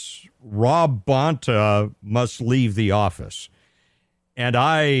friends Rob Bonta must leave the office. And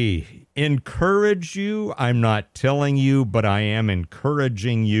I encourage you, I'm not telling you, but I am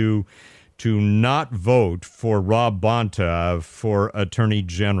encouraging you to not vote for Rob Bonta for Attorney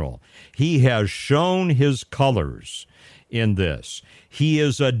General. He has shown his colors in this. He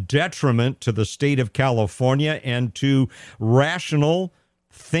is a detriment to the state of California and to rational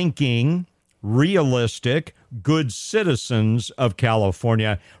thinking, realistic, good citizens of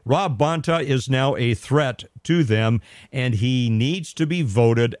California. Rob Bonta is now a threat to them, and he needs to be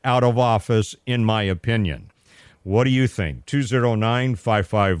voted out of office, in my opinion. What do you think?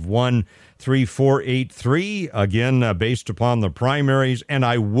 209-551-3483. Again, based upon the primaries. And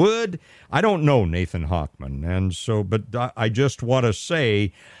I don't know Nathan Hochman. And so, but I just want to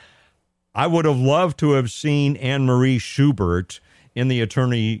say, I would have loved to have seen Anne Marie Schubert in the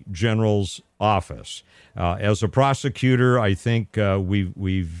Attorney General's office. As a prosecutor, I think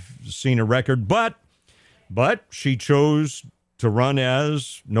we've seen a record, but she chose to run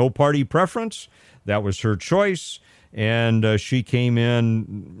as no party preference. That was her choice, and she came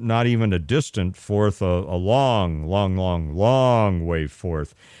in not even a distant fourth, a long way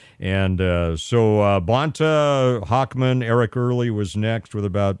fourth. And so Bonta, Hochman, Eric Early was next with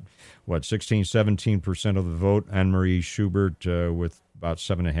about, 16-17% of the vote. Anne-Marie Schubert with about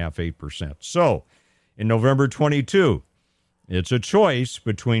 7.5-8%. So in November 22, it's a choice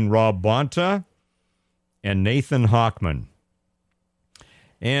between Rob Bonta and Nathan Hochman.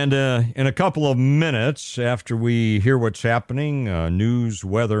 And in a couple of minutes, after we hear what's happening, news,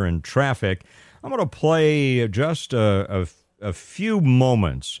 weather, and traffic, I'm going to play just a few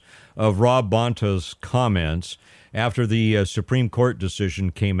moments of Rob Bonta's comments after the Supreme Court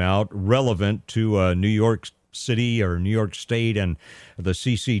decision came out relevant to New York City or New York State and the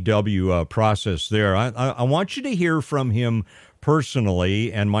CCW process there. I want you to hear from him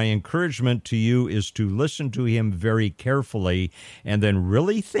personally, and my encouragement to you is to listen to him very carefully and then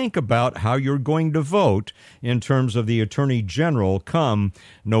really think about how you're going to vote in terms of the Attorney General come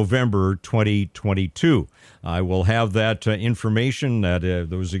November 2022. I will have that information,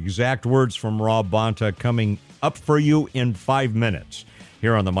 those exact words from Rob Bonta coming up for you in 5 minutes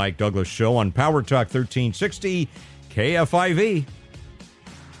here on the Mike Douglas Show on Power Talk 1360 KFIV.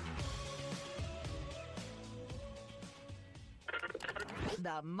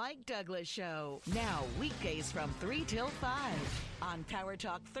 The Mike Douglas Show, now weekdays from 3 till 5 on Power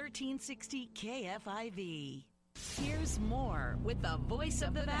Talk 1360 KFIV. Here's more with the voice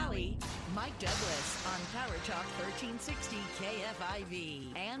of the Valley, Mike Douglas, on Power Talk 1360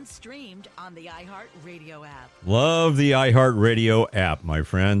 KFIV and streamed on the iHeartRadio app. Love the iHeartRadio app, my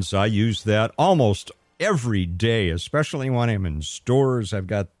friends. I use that almost every day, especially when I'm in stores. I've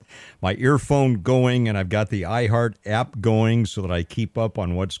got my earphone going and I've got the iHeart app going so that I keep up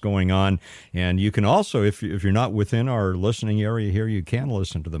on what's going on. And you can also, if you're not within our listening area here, you can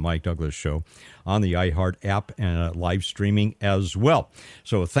listen to the Mike Douglas Show on the iHeart app and live streaming as well.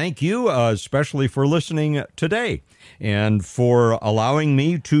 So thank you, especially for listening today and for allowing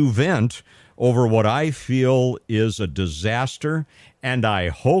me to vent over what I feel is a disaster. And I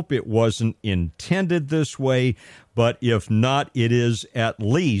hope it wasn't intended this way, but if not, it is at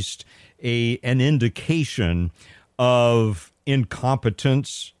least an indication of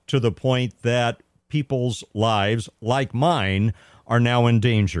incompetence to the point that people's lives, like mine, are now in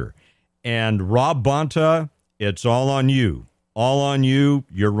danger. And Rob Bonta, it's all on you. All on you.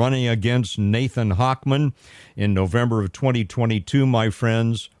 You're running against Nathan Hochman in November of 2022, my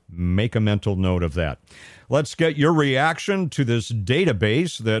friends. Make a mental note of that. Let's get your reaction to this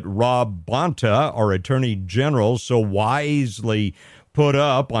database that Rob Bonta, our Attorney General, so wisely put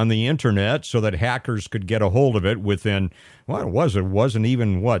up on the internet so that hackers could get a hold of it within, well, it wasn't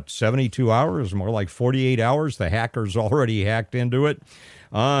even, 72 hours, more like 48 hours. The hackers already hacked into it.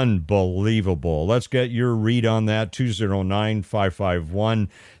 Unbelievable. Let's get your read on that,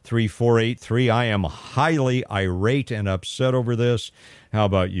 209-551-3483. I am highly irate and upset over this. How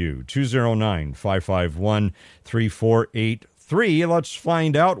about you? 209-551-3483. Let's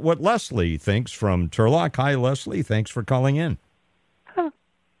find out what Leslie thinks from Turlock. Hi, Leslie. Thanks for calling in.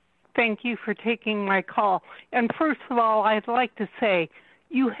 Thank you for taking my call. And first of all, I'd like to say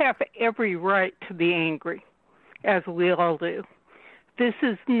you have every right to be angry, as we all do. This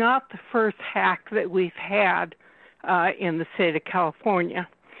is not the first hack that we've had in the state of California.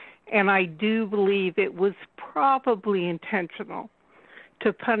 And I do believe it was probably intentional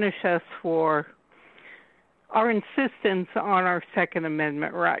to punish us for our insistence on our Second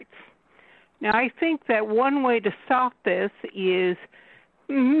Amendment rights. Now, I think that one way to stop this is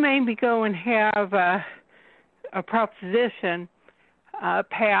maybe go and have a proposition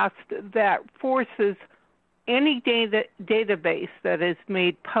passed that forces any database that is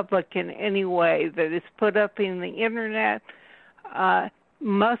made public in any way, that is put up in the internet,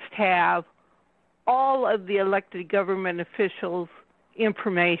 must have all of the elected government officials'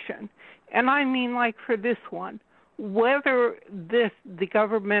 information. And I mean, like for this one, whether the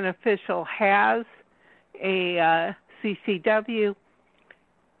government official has a CCW,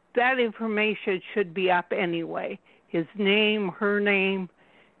 that information should be up anyway. His name, her name,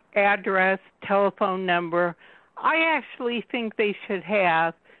 address, telephone number. I actually think they should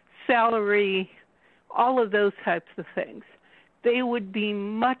have salary, all of those types of things. They would be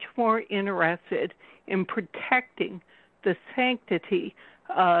much more interested in protecting the sanctity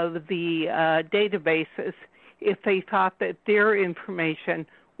of the databases if they thought that their information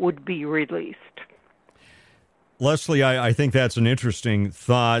would be released. Leslie, I think that's an interesting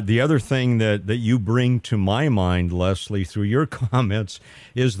thought. The other thing that you bring to my mind, Leslie, through your comments,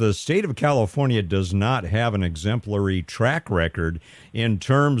 is the state of California does not have an exemplary track record in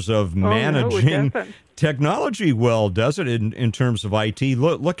terms of managing technology well, does it, in terms of IT?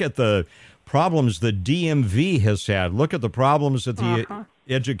 Look at the problems the DMV has had. Look at the problems that the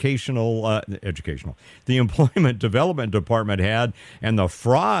the Employment Development Department had, and the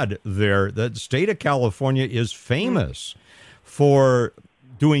fraud there. The state of California is famous for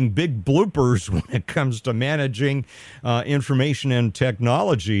doing big bloopers when it comes to managing information and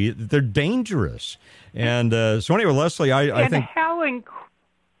technology. They're dangerous. And so anyway, Leslie, I think...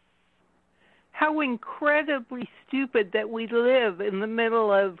 How incredibly stupid that we live in the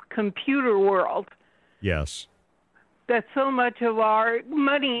middle of computer world. Yes. That so much of our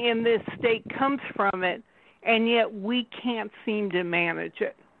money in this state comes from it, and yet we can't seem to manage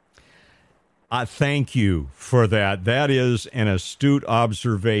it. Thank you for that. That is an astute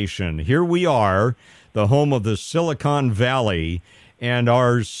observation. Here we are, the home of the Silicon Valley, and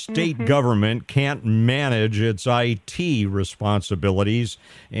our state government can't manage its IT responsibilities.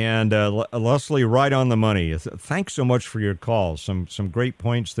 And Leslie, right on the money. Thanks so much for your call. Some great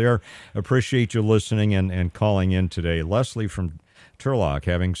points there. Appreciate you listening and calling in today. Leslie from Turlock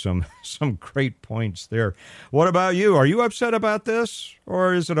having some great points there. What about you? Are you upset about this,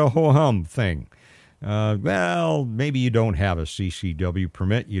 or is it a ho-hum thing? Well, maybe you don't have a CCW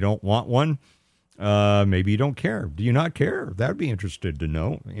permit. You don't want one. Maybe you don't care. Do you not care? That would be interesting to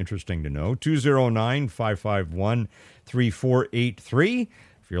know. 209-551-3483.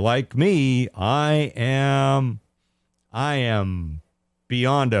 If you're like me, I am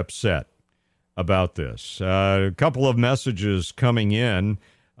beyond upset about this. A couple of messages coming in.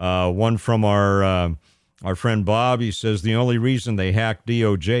 One from our friend Bob. He says the only reason they hacked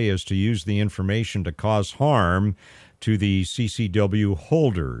DOJ is to use the information to cause harm to the CCW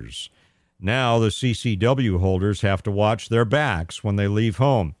holders. Now the CCW holders have to watch their backs when they leave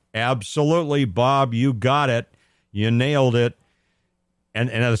home. Absolutely, Bob, you got it. You nailed it. And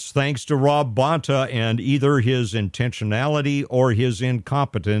it's thanks to Rob Bonta and either his intentionality or his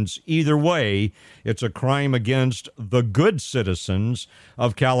incompetence. Either way, it's a crime against the good citizens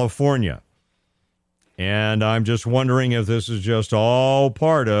of California. And I'm just wondering if this is just all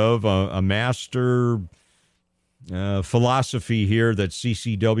part of a master philosophy here that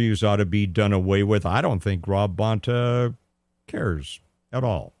CCWs ought to be done away with. I don't think Rob Bonta cares at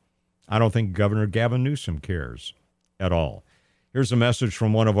all. I don't think Governor Gavin Newsom cares at all. Here's a message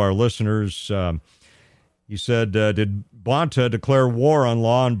from one of our listeners. He said, did Bonta declare war on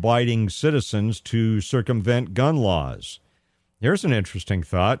law-abiding citizens to circumvent gun laws? Here's an interesting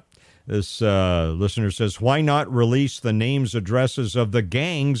thought. This listener says, why not release the names, addresses of the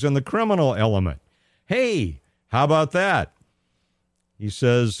gangs and the criminal element? Hey, how about that? He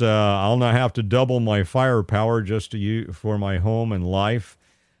says, I'll not have to double my firepower just to use for my home and life.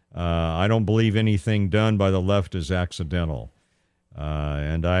 I don't believe anything done by the left is accidental.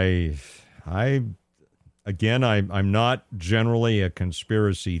 And I'm not generally a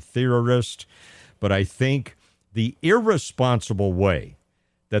conspiracy theorist, but I think the irresponsible way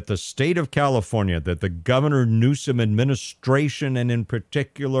that the state of California, that the Governor Newsom administration, and in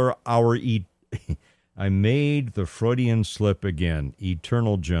particular our I made the Freudian slip again,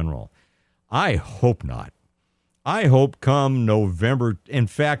 Eternal General. I hope not. I hope come November. In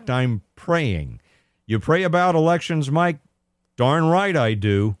fact, I'm praying. You pray about elections, Mike? Darn right I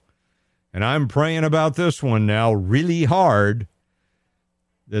do. And I'm praying about this one now really hard,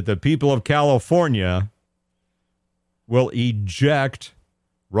 that the people of California will eject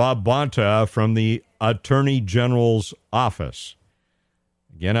Rob Bonta from the Attorney General's office.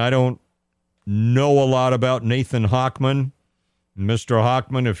 Again, I don't know a lot about Nathan Hochman. Mr.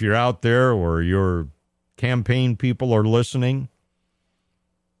 Hochman, if you're out there or your campaign people are listening,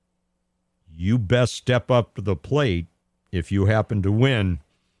 you best step up to the plate if you happen to win,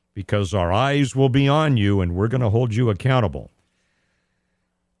 because our eyes will be on you and we're going to hold you accountable.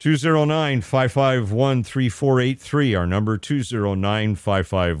 209-551-3483, our number,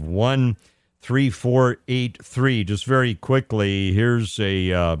 209-551-3483. Just very quickly, here's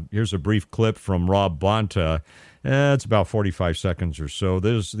a brief clip from Rob Bonta. It's about 45 seconds or so.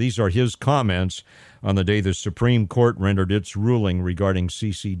 These are his comments on the day the Supreme Court rendered its ruling regarding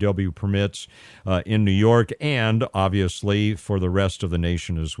CCW permits in New York, and obviously for the rest of the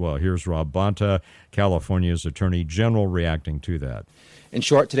nation as well. Here's Rob Bonta, California's Attorney General, reacting to that. In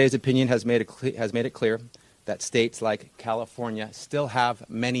short, today's opinion has made it clear that states like California still have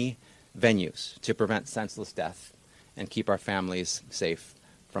many venues to prevent senseless death and keep our families safe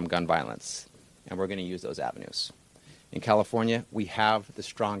from gun violence. And we're going to use those avenues. In California, we have the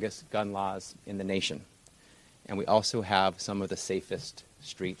strongest gun laws in the nation. And we also have some of the safest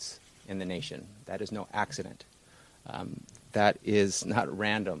streets in the nation. That is no accident. That is not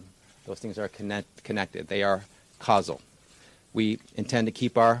random. Those things are connected. They are causal. We intend to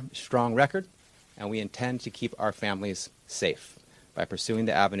keep our strong record, and we intend to keep our families safe by pursuing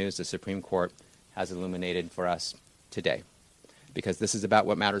the avenues the Supreme Court has illuminated for us today. Because this is about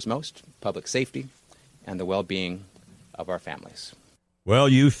what matters most, public safety and the well-being of our families. Well,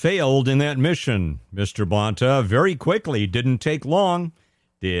 you failed in that mission, Mr. Bonta, very quickly. Didn't take long.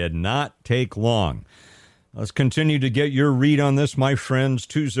 Did not take long. Let's continue to get your read on this, my friends.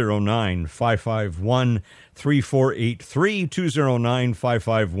 209-551-3483,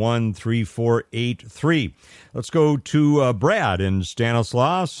 209-551-3483. Let's go to Brad in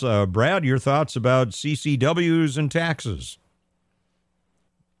Stanislaus. Brad, your thoughts about CCWs and taxes?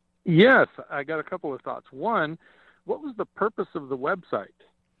 Yes, I got a couple of thoughts. One, what was the purpose of the website?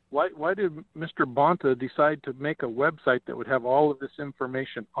 Why did Mr. Bonta decide to make a website that would have all of this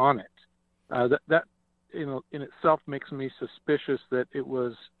information on it? That in itself makes me suspicious that it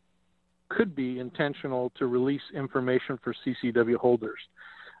could be intentional to release information for CCW holders,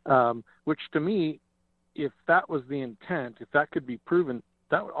 which to me, if that was the intent, if that could be proven,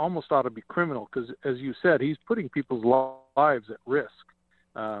 that almost ought to be criminal, because as you said, he's putting people's lives at risk.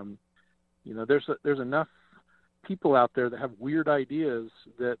 There's enough people out there that have weird ideas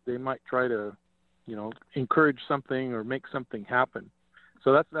that they might try to, encourage something or make something happen.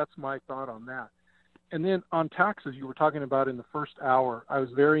 So that's my thought on that. And then on taxes, you were talking about in the first hour, I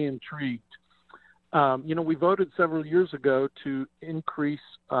was very intrigued. We voted several years ago to increase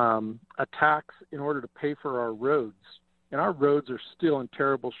a tax in order to pay for our roads, and our roads are still in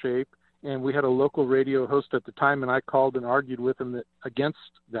terrible shape. And we had a local radio host at the time, and I called and argued with him against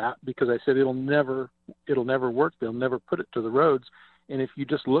that, because I said it'll never work. They'll never put it to the roads. And if you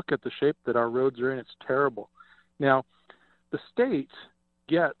just look at the shape that our roads are in, it's terrible. Now, the state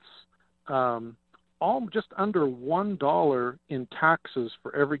gets just under $1 in taxes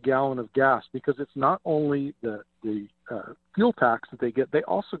for every gallon of gas, because it's not only the fuel tax that they get, they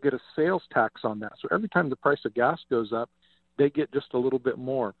also get a sales tax on that. So every time the price of gas goes up, they get just a little bit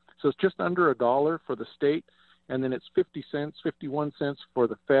more. So it's just under $1 for the state, and then it's 50 cents, 51 cents for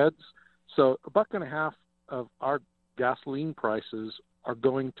the feds. So $1.50 of our gasoline prices are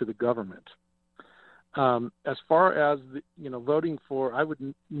going to the government. As far as voting for, I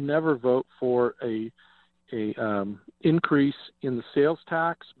would never vote for a increase in the sales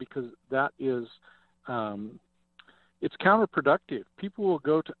tax, because that is it's counterproductive. People will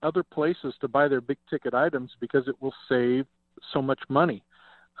go to other places to buy their big ticket items because it will save so much money.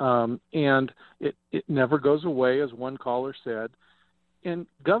 And it never goes away, as one caller said. And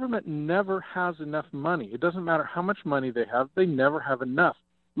government never has enough money. It doesn't matter how much money they have, they never have enough.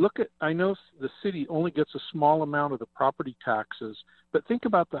 I know the city only gets a small amount of the property taxes, but think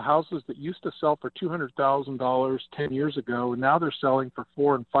about the houses that used to sell for $200,000 10 years ago, and now they're selling for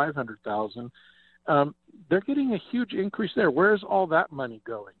 $400,000 and $500,000. They're getting a huge increase there. Where's all that money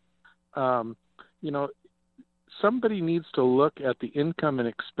going? Somebody needs to look at the income and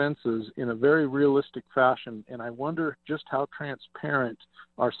expenses in a very realistic fashion, and I wonder just how transparent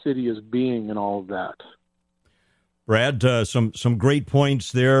our city is being in all of that. Brad, some great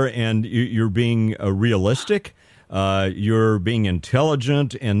points there, and you're being realistic. You're being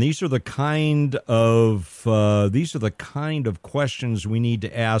intelligent, and these are the kind of questions we need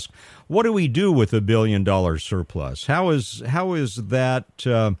to ask. What do we do with $1 billion surplus? How is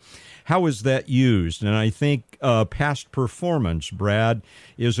that used? And I think past performance, Brad,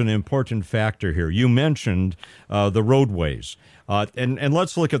 is an important factor here. You mentioned the roadways. And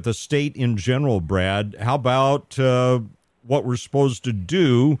let's look at the state in general, Brad. How about what we're supposed to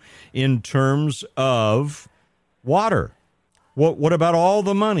do in terms of water What about all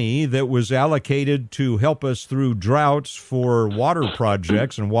the money that was allocated to help us through droughts for water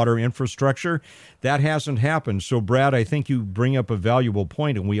projects and water infrastructure? That hasn't happened. So, Brad, I think you bring up a valuable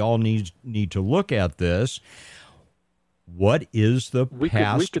point, and we all need to look at this. What is the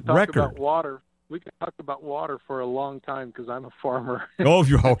past we could talk record? About water. We could talk about water for a long time because I'm a farmer. Oh,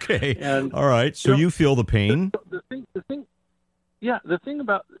 you're okay. And, all right. So you feel the pain? The thing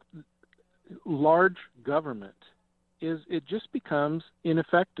about large government is it just becomes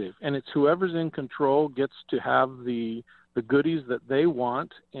ineffective, and it's whoever's in control gets to have the goodies that they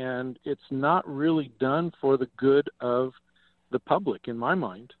want, and it's not really done for the good of the public, in my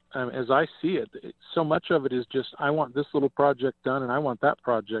mind. As I see it, so much of it is just, I want this little project done and I want that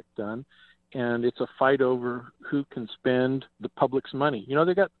project done, and it's a fight over who can spend the public's money. You know,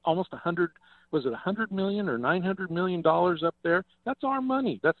 they got almost $100 million or $900 million up there? That's our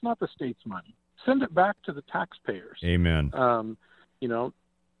money. That's not the state's money. Send it back to the taxpayers. Amen. You know,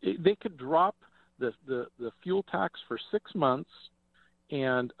 they could drop the fuel tax for 6 months,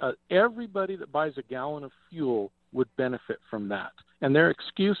 and everybody that buys a gallon of fuel would benefit from that. And their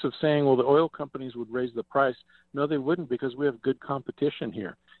excuse of saying, well, the oil companies would raise the price. No, they wouldn't, because we have good competition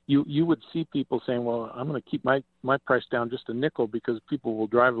here. You would see people saying, well, I'm going to keep my price down just a nickel because people will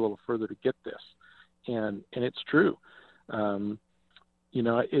drive a little further to get this. And it's true. You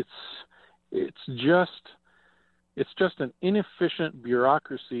know, it's just an inefficient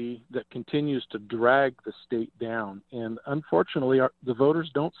bureaucracy that continues to drag the state down. And unfortunately, the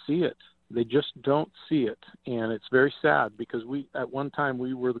voters don't see it. They just don't see it. And it's very sad because at one time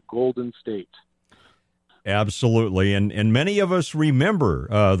we were the golden state. Absolutely. And many of us remember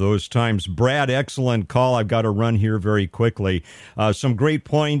those times. Brad, excellent call. I've got to run here very quickly. Some great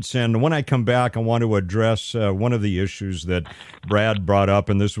points. And when I come back, I want to address one of the issues that Brad brought up.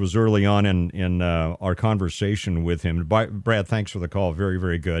 And this was early on in our conversation with him. Brad, thanks for the call. Very,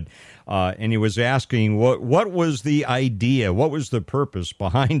 very good. And he was asking what was the idea? What was the purpose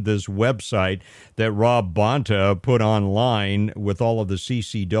behind this website that Rob Bonta put online with all of the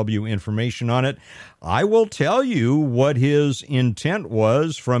CCW information on it? I will tell you what his intent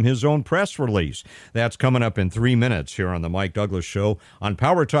was from his own press release. That's coming up in 3 minutes here on the Mike Douglas Show on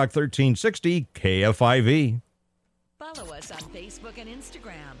Power Talk 1360 KFIV. Follow us on Facebook and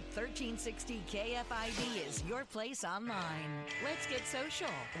Instagram. 1360 KFIV is your place online. Let's get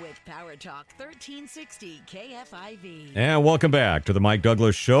social with Power Talk 1360 KFIV. And welcome back to the Mike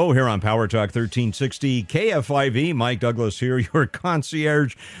Douglas Show here on Power Talk 1360 KFIV. Mike Douglas here, your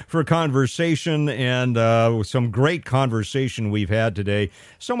concierge for conversation, and some great conversation we've had today.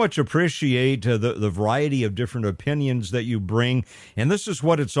 So much appreciate the variety of different opinions that you bring, and this is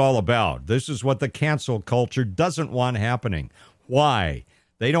what it's all about. This is what the cancel culture doesn't want happening. Why?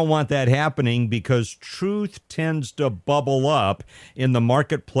 They don't want that happening because truth tends to bubble up in the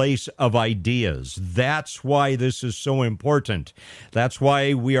marketplace of ideas. That's why this is so important. That's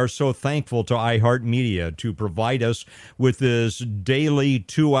why we are so thankful to iHeartMedia to provide us with this daily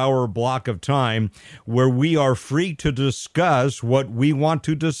 2-hour block of time where we are free to discuss what we want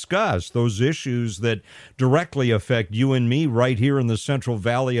to discuss, those issues that directly affect you and me right here in the Central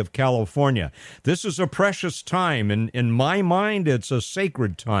Valley of California. This is a precious time, and in my mind, it's a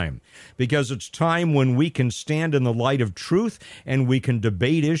sacred time, because it's time when we can stand in the light of truth and we can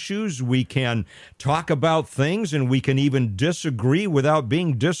debate issues, we can talk about things, and we can even disagree without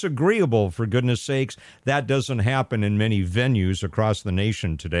being disagreeable. For goodness sakes, that doesn't happen in many venues across the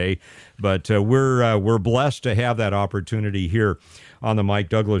nation today, but we're blessed to have that opportunity here on the Mike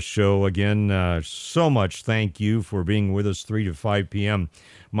Douglas Show. Again, so much thank you for being with us 3 to 5 p.m.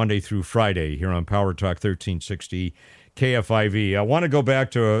 Monday through Friday here on Power Talk 1360 KFIV. I want to go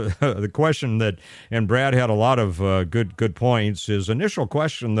back to the question that, and Brad had a lot of good points. His initial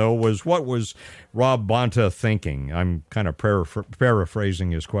question, though, was what was Rob Bonta thinking? I'm kind of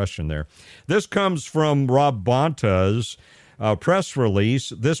paraphrasing his question there. This comes from Rob Bonta's press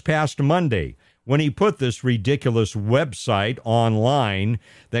release this past Monday, when he put this ridiculous website online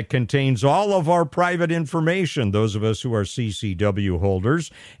that contains all of our private information, those of us who are CCW holders,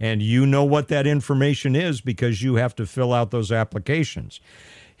 and you know what that information is because you have to fill out those applications.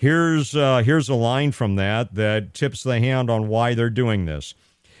 Here's a line from that tips the hand on why they're doing this.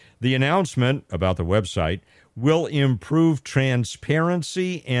 The announcement about the website will improve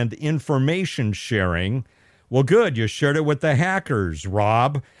transparency and information sharing. Well, good, you shared it with the hackers,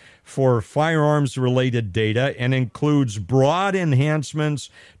 Rob, for firearms-related data, and includes broad enhancements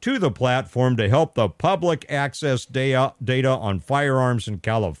to the platform to help the public access data on firearms in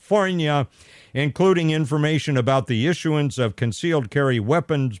California, including information about the issuance of concealed carry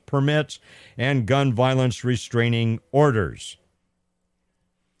weapons permits and gun violence restraining orders.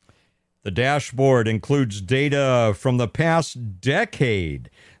 The dashboard includes data from the past decade.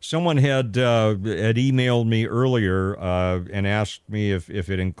 Someone had emailed me earlier and asked me if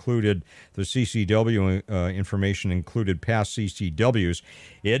it included the CCW information included past CCWs.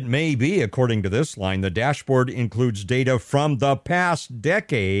 It may be, according to this line, the dashboard includes data from the past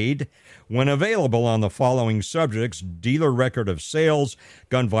decade when available on the following subjects: dealer record of sales,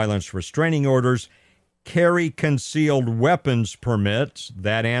 gun violence restraining orders, carry concealed weapons permits.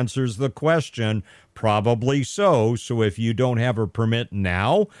 That answers the question. Probably so. So if you don't have a permit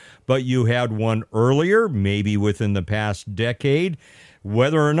now, but you had one earlier, maybe within the past decade,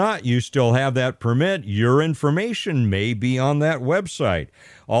 whether or not you still have that permit, your information may be on that website.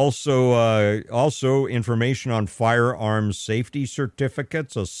 Also information on firearms safety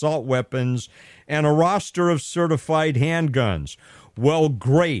certificates, assault weapons, and a roster of certified handguns. Well,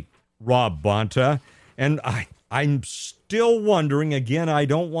 great, Rob Bonta. And I'm still wondering, again, I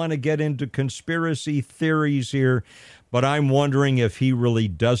don't want to get into conspiracy theories here, but I'm wondering if he really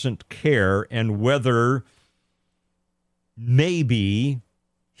doesn't care and whether maybe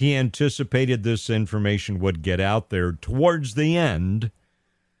he anticipated this information would get out there towards the end,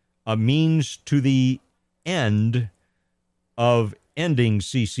 a means to the end of ending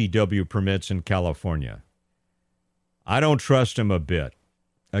CCW permits in California. I don't trust him a bit.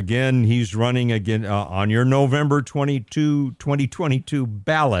 Again, he's running again on your November 22, 2022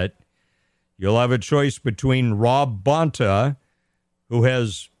 ballot. You'll have a choice between Rob Bonta, who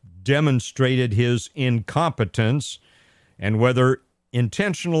has demonstrated his incompetence, and whether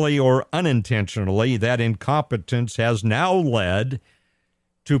intentionally or unintentionally that incompetence has now led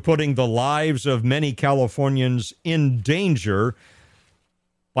to putting the lives of many Californians in danger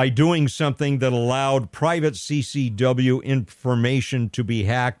by doing something that allowed private CCW information to be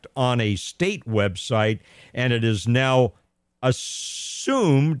hacked on a state website, and it is now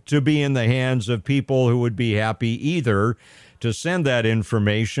assumed to be in the hands of people who would be happy either to send that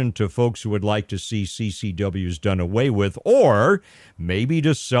information to folks who would like to see CCWs done away with, or maybe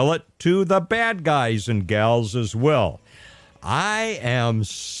to sell it to the bad guys and gals as well. I am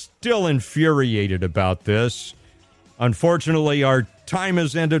still infuriated about this. Unfortunately, our time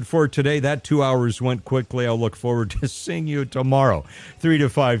has ended for today. That 2 hours went quickly. I'll look forward to seeing you tomorrow, 3 to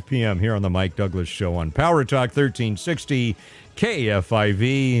 5 p.m. here on the Mike Douglas Show on Power Talk 1360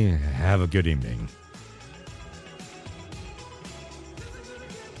 KFIV. Have a good evening.